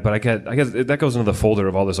look at it, but I guess that goes into the folder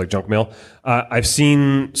of all this like junk mail. I've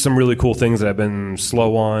seen some really cool things that I've been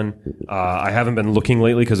slow on. I haven't been looking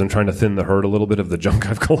lately because I'm trying to thin the herd a little bit of the junk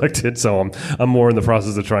I've collected. So I'm more in the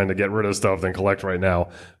process of trying to get rid of stuff than collect right now.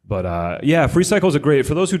 But yeah, FreeCycles are great.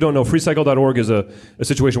 For those who don't know, freecycle.org is a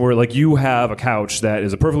situation where like you have a couch that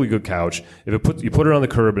is a perfectly good couch. If you put it on the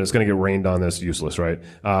curb and it's going to get rained on, that's useless, right?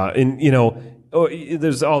 And you know. Oh,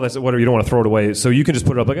 there's all this, whatever, you don't want to throw it away. So you can just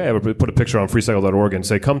put it up like, hey, I put a picture on freecycle.org and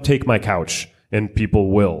say, come take my couch. And people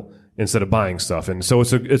will, instead of buying stuff. And so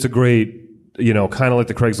it's a great, you know, kind of like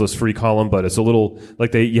the Craigslist free column, but it's a little,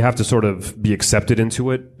 like you have to sort of be accepted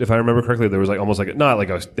into it. If I remember correctly, there was like almost like, not like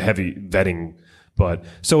a heavy vetting, but,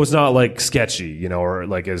 so it's not like sketchy, you know, or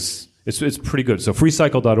like it's pretty good. So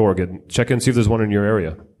freecycle.org and check in, see if there's one in your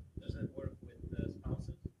area.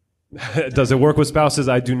 Does it work with spouses?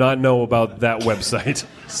 I do not know about that website.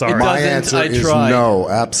 Sorry. My answer is no,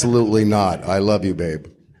 absolutely not. I love you, babe.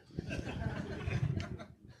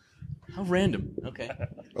 How random. Okay.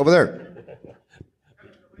 Over there.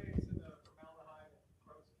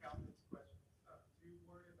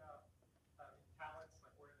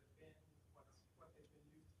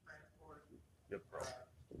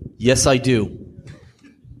 Yes, I do.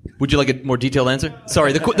 Would you like a more detailed answer?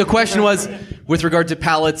 Sorry, the question was with regard to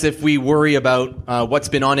pallets, if we worry about what's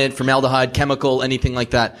been on it, formaldehyde, chemical, anything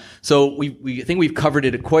like that. So we think we've covered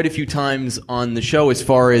it quite a few times on the show as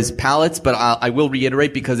far as pallets, but I will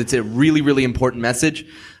reiterate because it's a really, really important message.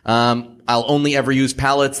 I'll only ever use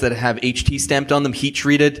pallets that have HT stamped on them, heat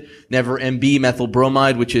treated, never MB methyl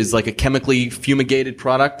bromide, which is like a chemically fumigated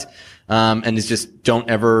product. And it's just don't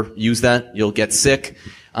ever use that. You'll get sick.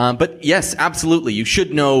 But yes, absolutely. You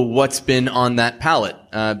should know what's been on that pallet,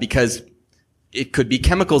 because it could be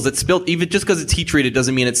chemicals that spilled. Even just because it's heat treated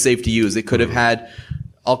doesn't mean it's safe to use. It could have had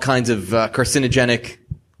all kinds of carcinogenic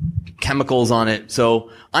chemicals on it. So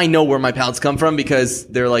I know where my pallets come from because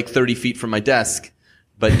they're like 30 feet from my desk.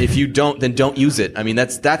 But if you don't, then don't use it. I mean,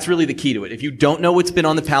 that's really the key to it. If you don't know what's been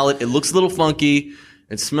on the pallet, it looks a little funky,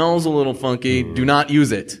 it smells a little funky, do not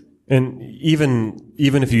use it. And even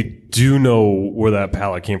if you do know where that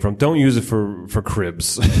pallet came from, don't use it for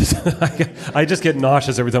cribs. I just get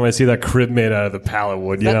nauseous every time I see that crib made out of the pallet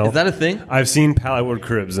wood. You know, is that a thing? I've seen pallet wood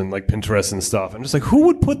cribs and like Pinterest and stuff. I'm just like, who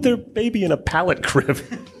would put their baby in a pallet crib?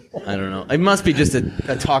 I don't know. It must be just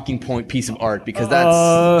a talking point piece of art because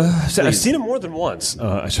that's. I've seen it more than once.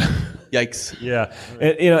 Yikes! Yeah,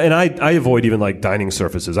 and I avoid even like dining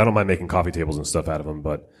surfaces. I don't mind making coffee tables and stuff out of them,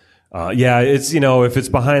 but. Yeah, it's, if it's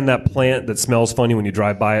behind that plant that smells funny when you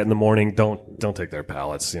drive by it in the morning, don't take their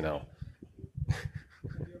pallets,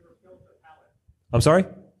 I'm sorry?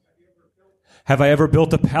 Have I ever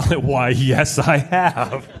built a pallet? Why, yes, I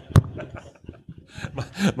have.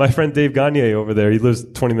 My friend Dave Gagne over there, he lives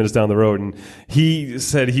 20 minutes down the road, and he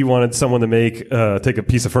said he wanted someone to take a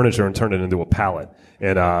piece of furniture and turn it into a pallet.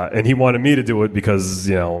 And he wanted me to do it because,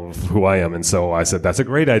 of who I am. And so I said, that's a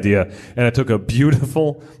great idea. And I took a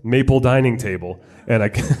beautiful maple dining table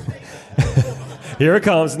and here it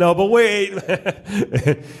comes. No, but wait.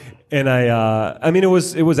 And it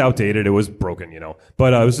was outdated. It was broken,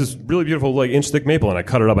 but it was this really beautiful, like inch thick maple. And I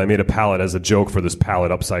cut it up. I made a pallet as a joke for this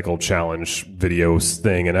pallet upcycle challenge videos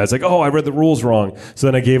thing. And I was like, oh, I read the rules wrong. So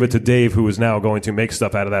then I gave it to Dave, who is now going to make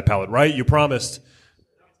stuff out of that pallet. Right? You promised.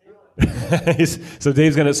 So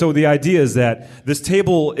the idea is that this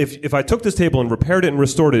table, if I took this table and repaired it and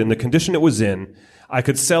restored it in the condition it was in, I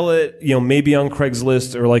could sell it, maybe on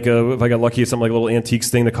Craigslist or like if I got lucky, something like a little antiques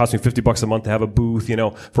thing that cost me $50 a month to have a booth,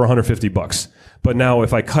 for $150. But now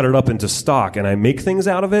if I cut it up into stock and I make things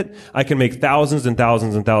out of it, I can make thousands and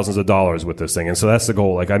thousands and thousands of dollars with this thing. And so that's the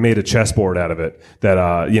goal. Like I made a chessboard out of it that,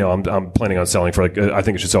 I'm planning on selling for I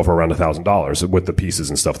think it should sell for around $1,000 with the pieces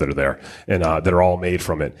and stuff that are there and, that are all made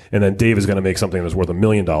from it. And then Dave is going to make something that's worth $1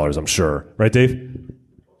 million, I'm sure. Right, Dave?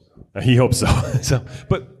 He hopes so.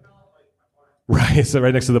 Right, so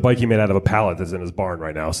right next to the bike he made out of a pallet that's in his barn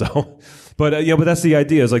right now. So, but that's the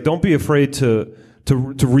idea. Is like don't be afraid to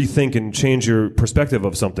rethink and change your perspective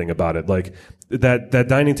of something about it. Like that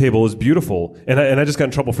dining table is beautiful, and I just got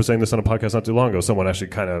in trouble for saying this on a podcast not too long ago. Someone actually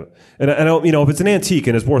kind of and I don't if it's an antique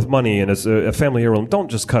and it's worth money and it's a family heirloom, don't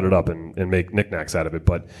just cut it up and make knickknacks out of it.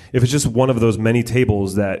 But if it's just one of those many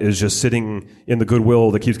tables that is just sitting in the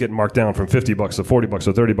Goodwill that keeps getting marked down from $50 to $40 or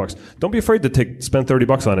 $30, don't be afraid to spend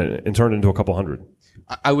 $30 on it and turn it into a couple hundred.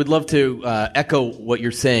 I would love to echo what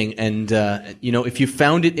you're saying, and if you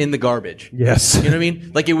found it in the garbage, yes, know what I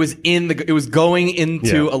mean? Like it was it was going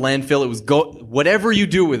into a landfill. It was whatever you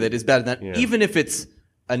do with it is better than that, even if it's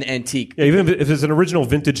an antique. Yeah, even if it's an original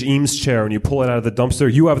vintage Eames chair and you pull it out of the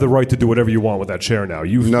dumpster, you have the right to do whatever you want with that chair now.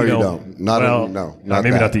 You don't.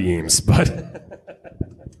 Maybe not the Eames, but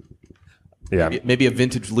yeah, maybe a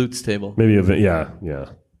vintage Lutz table. Maybe yeah.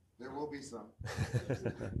 There will be some.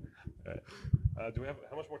 Do we have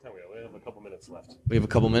how much more time? We have a couple minutes left. We have a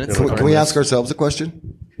couple minutes. Can we ask ourselves a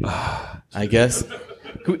question? I guess.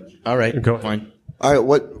 All right. Go fine. All right.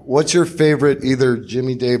 What's your favorite either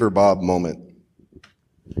Jimmy, Dave, or Bob moment?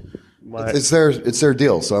 It's their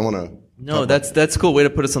deal, so I want to. No, that's cool. Way to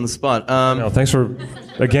put us on the spot. No, thanks for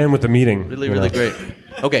again with the meeting. Really great.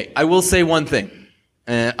 Okay, I will say one thing.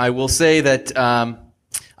 I will say that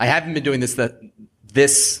I haven't been doing this that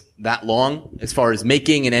long as far as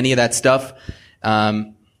making and any of that stuff.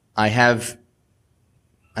 I have,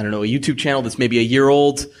 I don't know, a YouTube channel that's maybe a year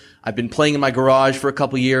old. I've been playing in my garage for a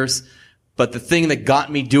couple years, but the thing that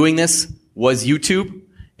got me doing this was YouTube.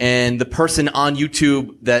 And the person on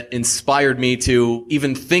YouTube that inspired me to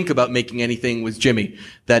even think about making anything was Jimmy.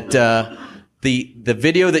 That the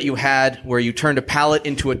video that you had where you turned a pallet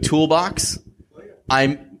into a toolbox,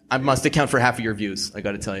 I must account for half of your views, I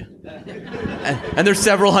got to tell you. And there's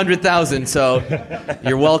several 100,000, so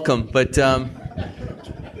you're welcome. But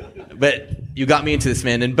you got me into this,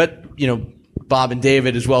 man. But Bob and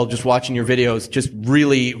David as well, just watching your videos just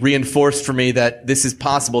really reinforced for me that this is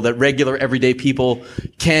possible, that regular everyday people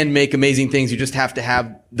can make amazing things. You just have to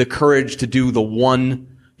have the courage to do the one,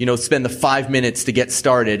 spend the 5 minutes to get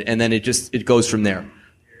started, and then it goes from there.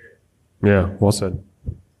 Yeah, well said.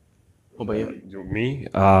 What about you? Me?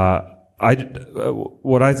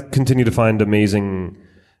 What I continue to find amazing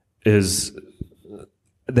is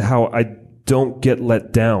how I don't get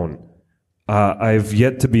let down. I've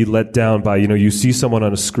yet to be let down by, you see someone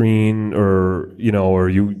on a screen or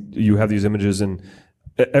you have these images, and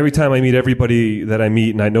every time I meet everybody that I meet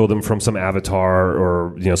and I know them from some avatar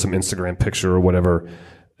or, some Instagram picture or whatever,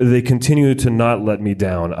 they continue to not let me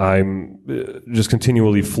down. I'm just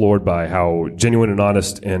continually floored by how genuine and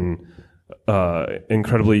honest and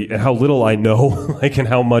incredibly, how little I know, like, and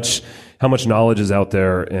how much knowledge is out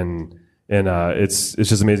there, and it's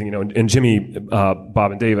just amazing, And Jimmy,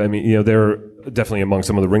 Bob, and Dave, I mean, they're definitely among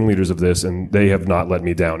some of the ringleaders of this, and they have not let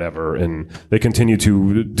me down ever, and they continue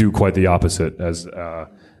to do quite the opposite as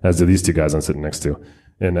do these two guys I'm sitting next to,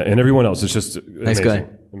 and everyone else. It's just nice guy,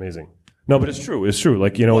 amazing. No, but it's true. It's true.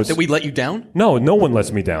 Like, did we let you down? No one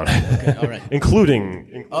lets me down. Okay, all right.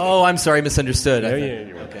 including. Oh, I'm sorry, misunderstood.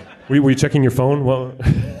 Yeah. Okay. Were you checking your phone? Well.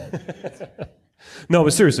 No,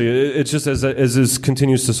 but seriously, it's just as this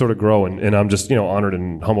continues to sort of grow, and I'm just honored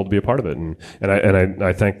and humbled to be a part of it, and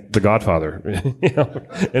I thank the Godfather, and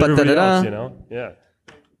everybody else, yeah.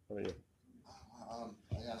 I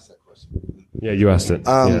asked that question. Yeah, you asked it.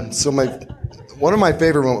 So one of my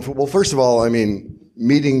favorite moments. Well, first of all, I mean,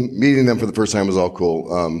 meeting them for the first time was all cool.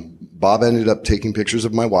 Bob ended up taking pictures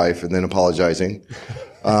of my wife and then apologizing.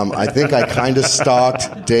 I think I kind of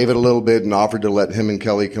stalked David a little bit and offered to let him and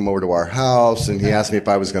Kelly come over to our house, and he asked me if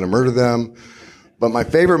I was going to murder them. But my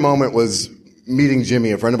favorite moment was meeting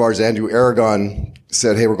Jimmy. A friend of ours, Andrew Aragon,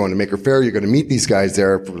 said, "Hey, we're going to Maker Faire. You're going to meet these guys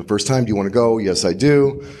there for the first time. Do you want to go?" Yes, I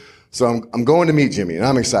do. So I'm going to meet Jimmy, and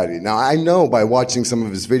I'm excited. Now, I know by watching some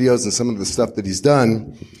of his videos and some of the stuff that he's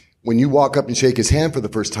done, when you walk up and shake his hand for the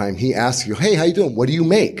first time, he asks you, "Hey, how you doing? What do you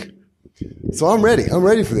make?" So I'm ready. I'm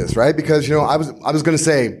ready for this, right? Because, I was going to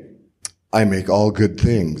say, "I make all good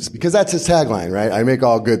things," because that's his tagline, right? I make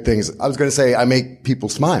all good things. I was going to say, "I make people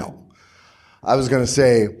smile." I was going to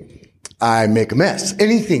say, "I make a mess."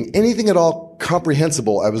 Anything at all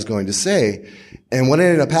comprehensible I was going to say. And what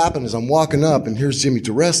ended up happening is I'm walking up, and here's Jimmy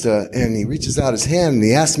DiResta, and he reaches out his hand and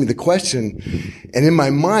he asks me the question. And in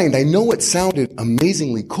my mind, I know it sounded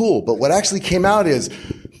amazingly cool, but what actually came out is,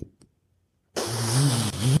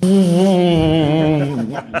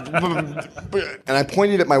 and I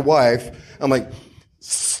pointed at my wife. I'm like,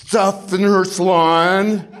 "Stuff in her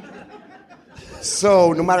salon."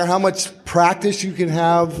 So no matter how much practice you can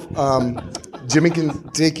have, Jimmy can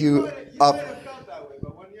take you up.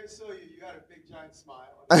 But when I saw you, you had a big giant smile.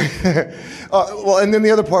 Well, and then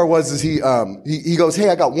the other part was he goes, "Hey,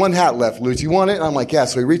 I got one hat left, Lutz. You want it?" And I'm like, "Yeah."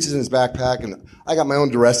 So he reaches in his backpack, and I got my own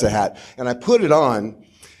DiResta hat, and I put it on.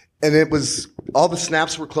 And it was, all the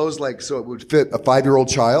snaps were closed so it would fit a 5-year-old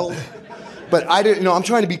child. But I didn't know, I'm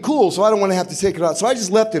trying to be cool, so I don't want to have to take it out. So I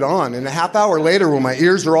just left it on. And a half hour later, when my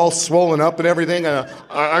ears are all swollen up and everything, I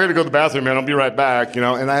got to go to the bathroom, man. I'll be right back, And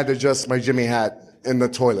I had to adjust my Jimmy hat in the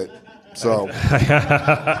toilet. So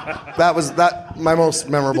that was my most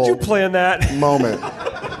memorable Did you plan that? moment.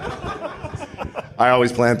 I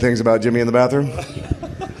always plan things about Jimmy in the bathroom.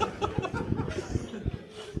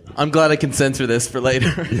 I'm glad I can censor this for later.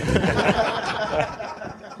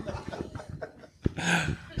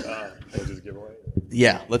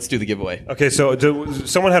 Yeah, let's do the giveaway. Okay, so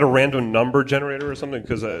someone had a random number generator or something?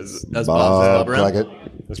 Because That's Bob around?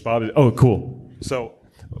 That's Bob. Oh, cool. So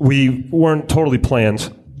we weren't totally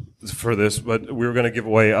planned for this, but we were going to give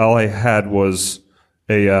away. All I had was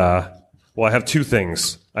I have two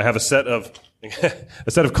things. I have a set of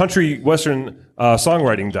country western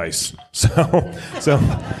songwriting dice. So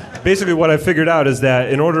basically, what I figured out is that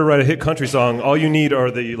in order to write a hit country song, all you need are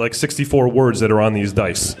the 64 words that are on these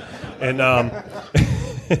dice. And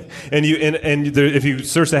if you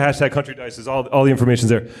search the hashtag country dice, all the information's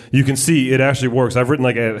there. You can see it actually works. I've written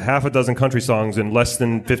a half a dozen country songs in less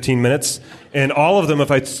than 15 minutes, and all of them, if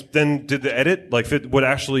I then did the edit, would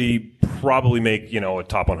actually probably make a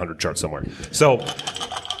top 100 chart somewhere. So,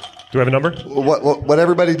 do we have a number? What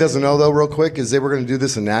everybody doesn't know, though, real quick, is they were going to do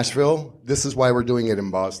this in Nashville. This is why we're doing it in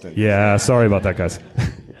Boston. Yeah, sorry about that, guys.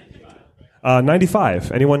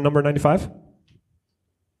 95. Anyone number 95?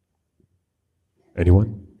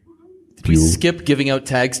 Anyone? Did we skip giving out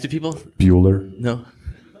tags to people? Bueller. No.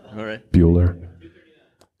 All right. Bueller.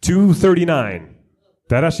 239.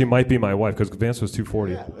 That actually might be my wife because Vance was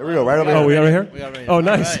 240. There we go, right over here. Oh, we got right here? We got right here. Oh,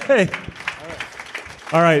 nice. All right. Hey.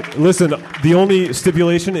 All right, listen, the only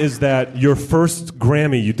stipulation is that your first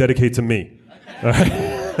Grammy you dedicate to me. All right?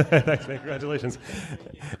 Thanks, man. Congratulations.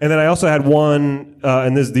 And then I also had one,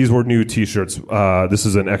 and these were new T-shirts. This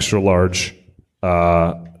is an extra large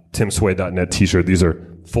timsway.net T-shirt. These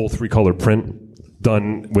are full 3-color print,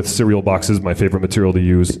 done with cereal boxes, my favorite material to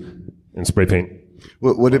use, and spray paint.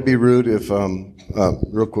 Would it be rude if,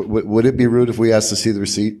 real quick, would it be rude if we asked to see the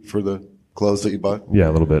receipt for the clothes that you bought? Yeah,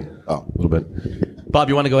 a little bit. Oh. A little bit. Bob,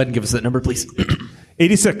 you want to go ahead and give us that number, please?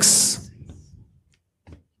 86.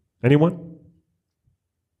 Anyone?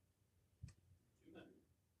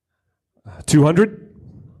 200?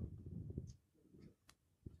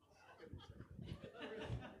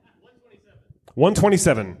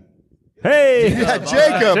 127. Hey! Yeah,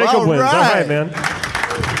 Jacob. All wins. right. All right, man.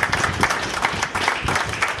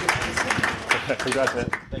 Congrats, man.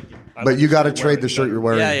 Thank you. But you got to trade the shirt you're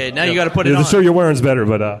wearing. Yeah. Now you got to put it on. The shirt you're wearing is better,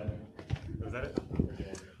 but...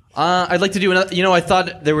 I'd like to do another. I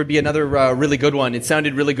thought there would be another really good one. It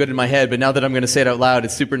sounded really good in my head, but now that I'm going to say it out loud,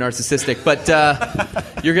 it's super narcissistic. But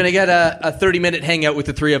you're going to get a 30-minute hangout with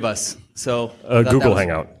the three of us. So Google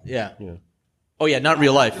Hangout. Yeah. Oh yeah, not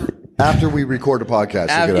real life. After we record a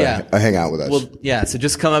podcast, you get a hangout with us. Well, yeah. So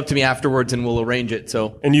just come up to me afterwards, and we'll arrange it.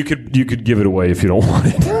 So. And you could give it away if you don't want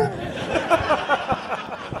it.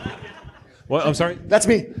 What? I'm sorry. That's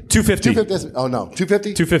me. 250. 250. Oh no,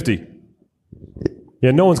 250. 250.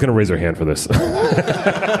 Yeah, no one's going to raise their hand for this.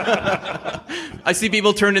 I see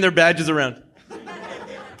people turning their badges around.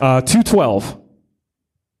 212.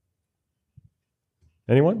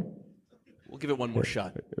 Anyone? We'll give it one more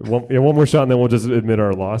shot. One more shot, and then we'll just admit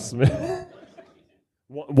our loss.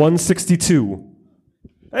 162.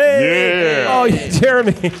 Hey! Yeah. Oh,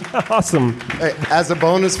 Jeremy. Awesome. Hey, as a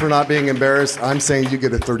bonus for not being embarrassed, I'm saying you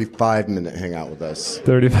get a 35-minute hangout with us.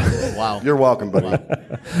 35. Wow. You're welcome, buddy.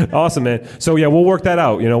 Awesome, man. So, yeah, we'll work that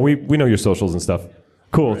out. We know your socials and stuff.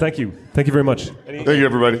 Cool. Thank you. Thank you very much. Thank you,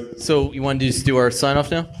 everybody. So you want to just do our sign-off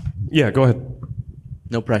now? Yeah, go ahead.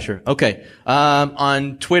 No pressure. Okay.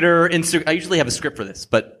 On Twitter, Instagram, I usually have a script for this,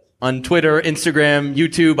 but on Twitter, Instagram,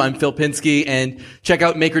 YouTube, I'm Phil Pinsky, and check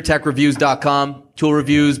out MakerTechReviews.com. Tool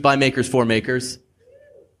reviews by makers for makers.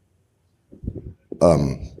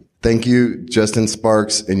 Thank you, Justin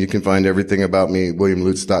Sparks, and you can find everything about me,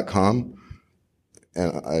 WilliamLutz.com.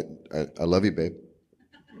 And I love you, babe.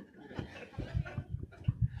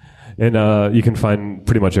 And you can find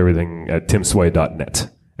pretty much everything at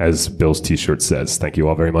timsway.net, as Bill's T-shirt says. Thank you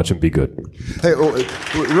all very much, and be good. Hey,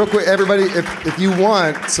 real quick, everybody, if you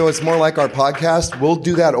want, so it's more like our podcast, we'll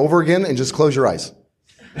do that over again and just close your eyes.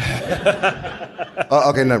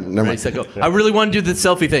 Okay, never Ready, mind. set, go. I really want to do the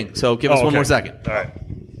selfie thing, so give us one more second. All right.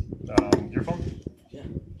 Your phone? Yeah.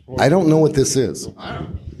 I don't know what this is. I don't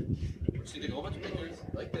know. We're just going to go a bunch of pictures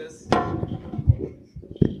like this.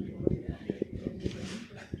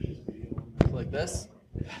 Like this.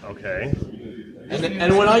 Okay.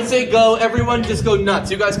 And when I say go, everyone just go nuts.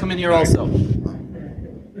 You guys come in here also.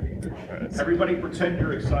 Everybody pretend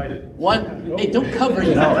you're excited. One. Hey, don't cover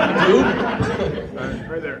it up, dude.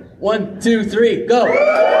 Right there. 1, 2, 3, go. All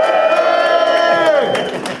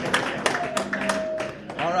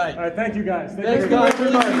right. All right, thank you guys. Thanks, guys.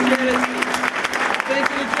 Really appreciate it. Thank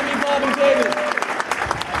you to Jimmy, Bob, and David.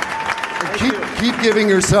 Keep giving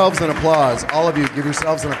yourselves an applause. All of you, give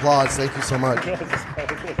yourselves an applause. Thank you so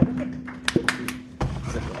much.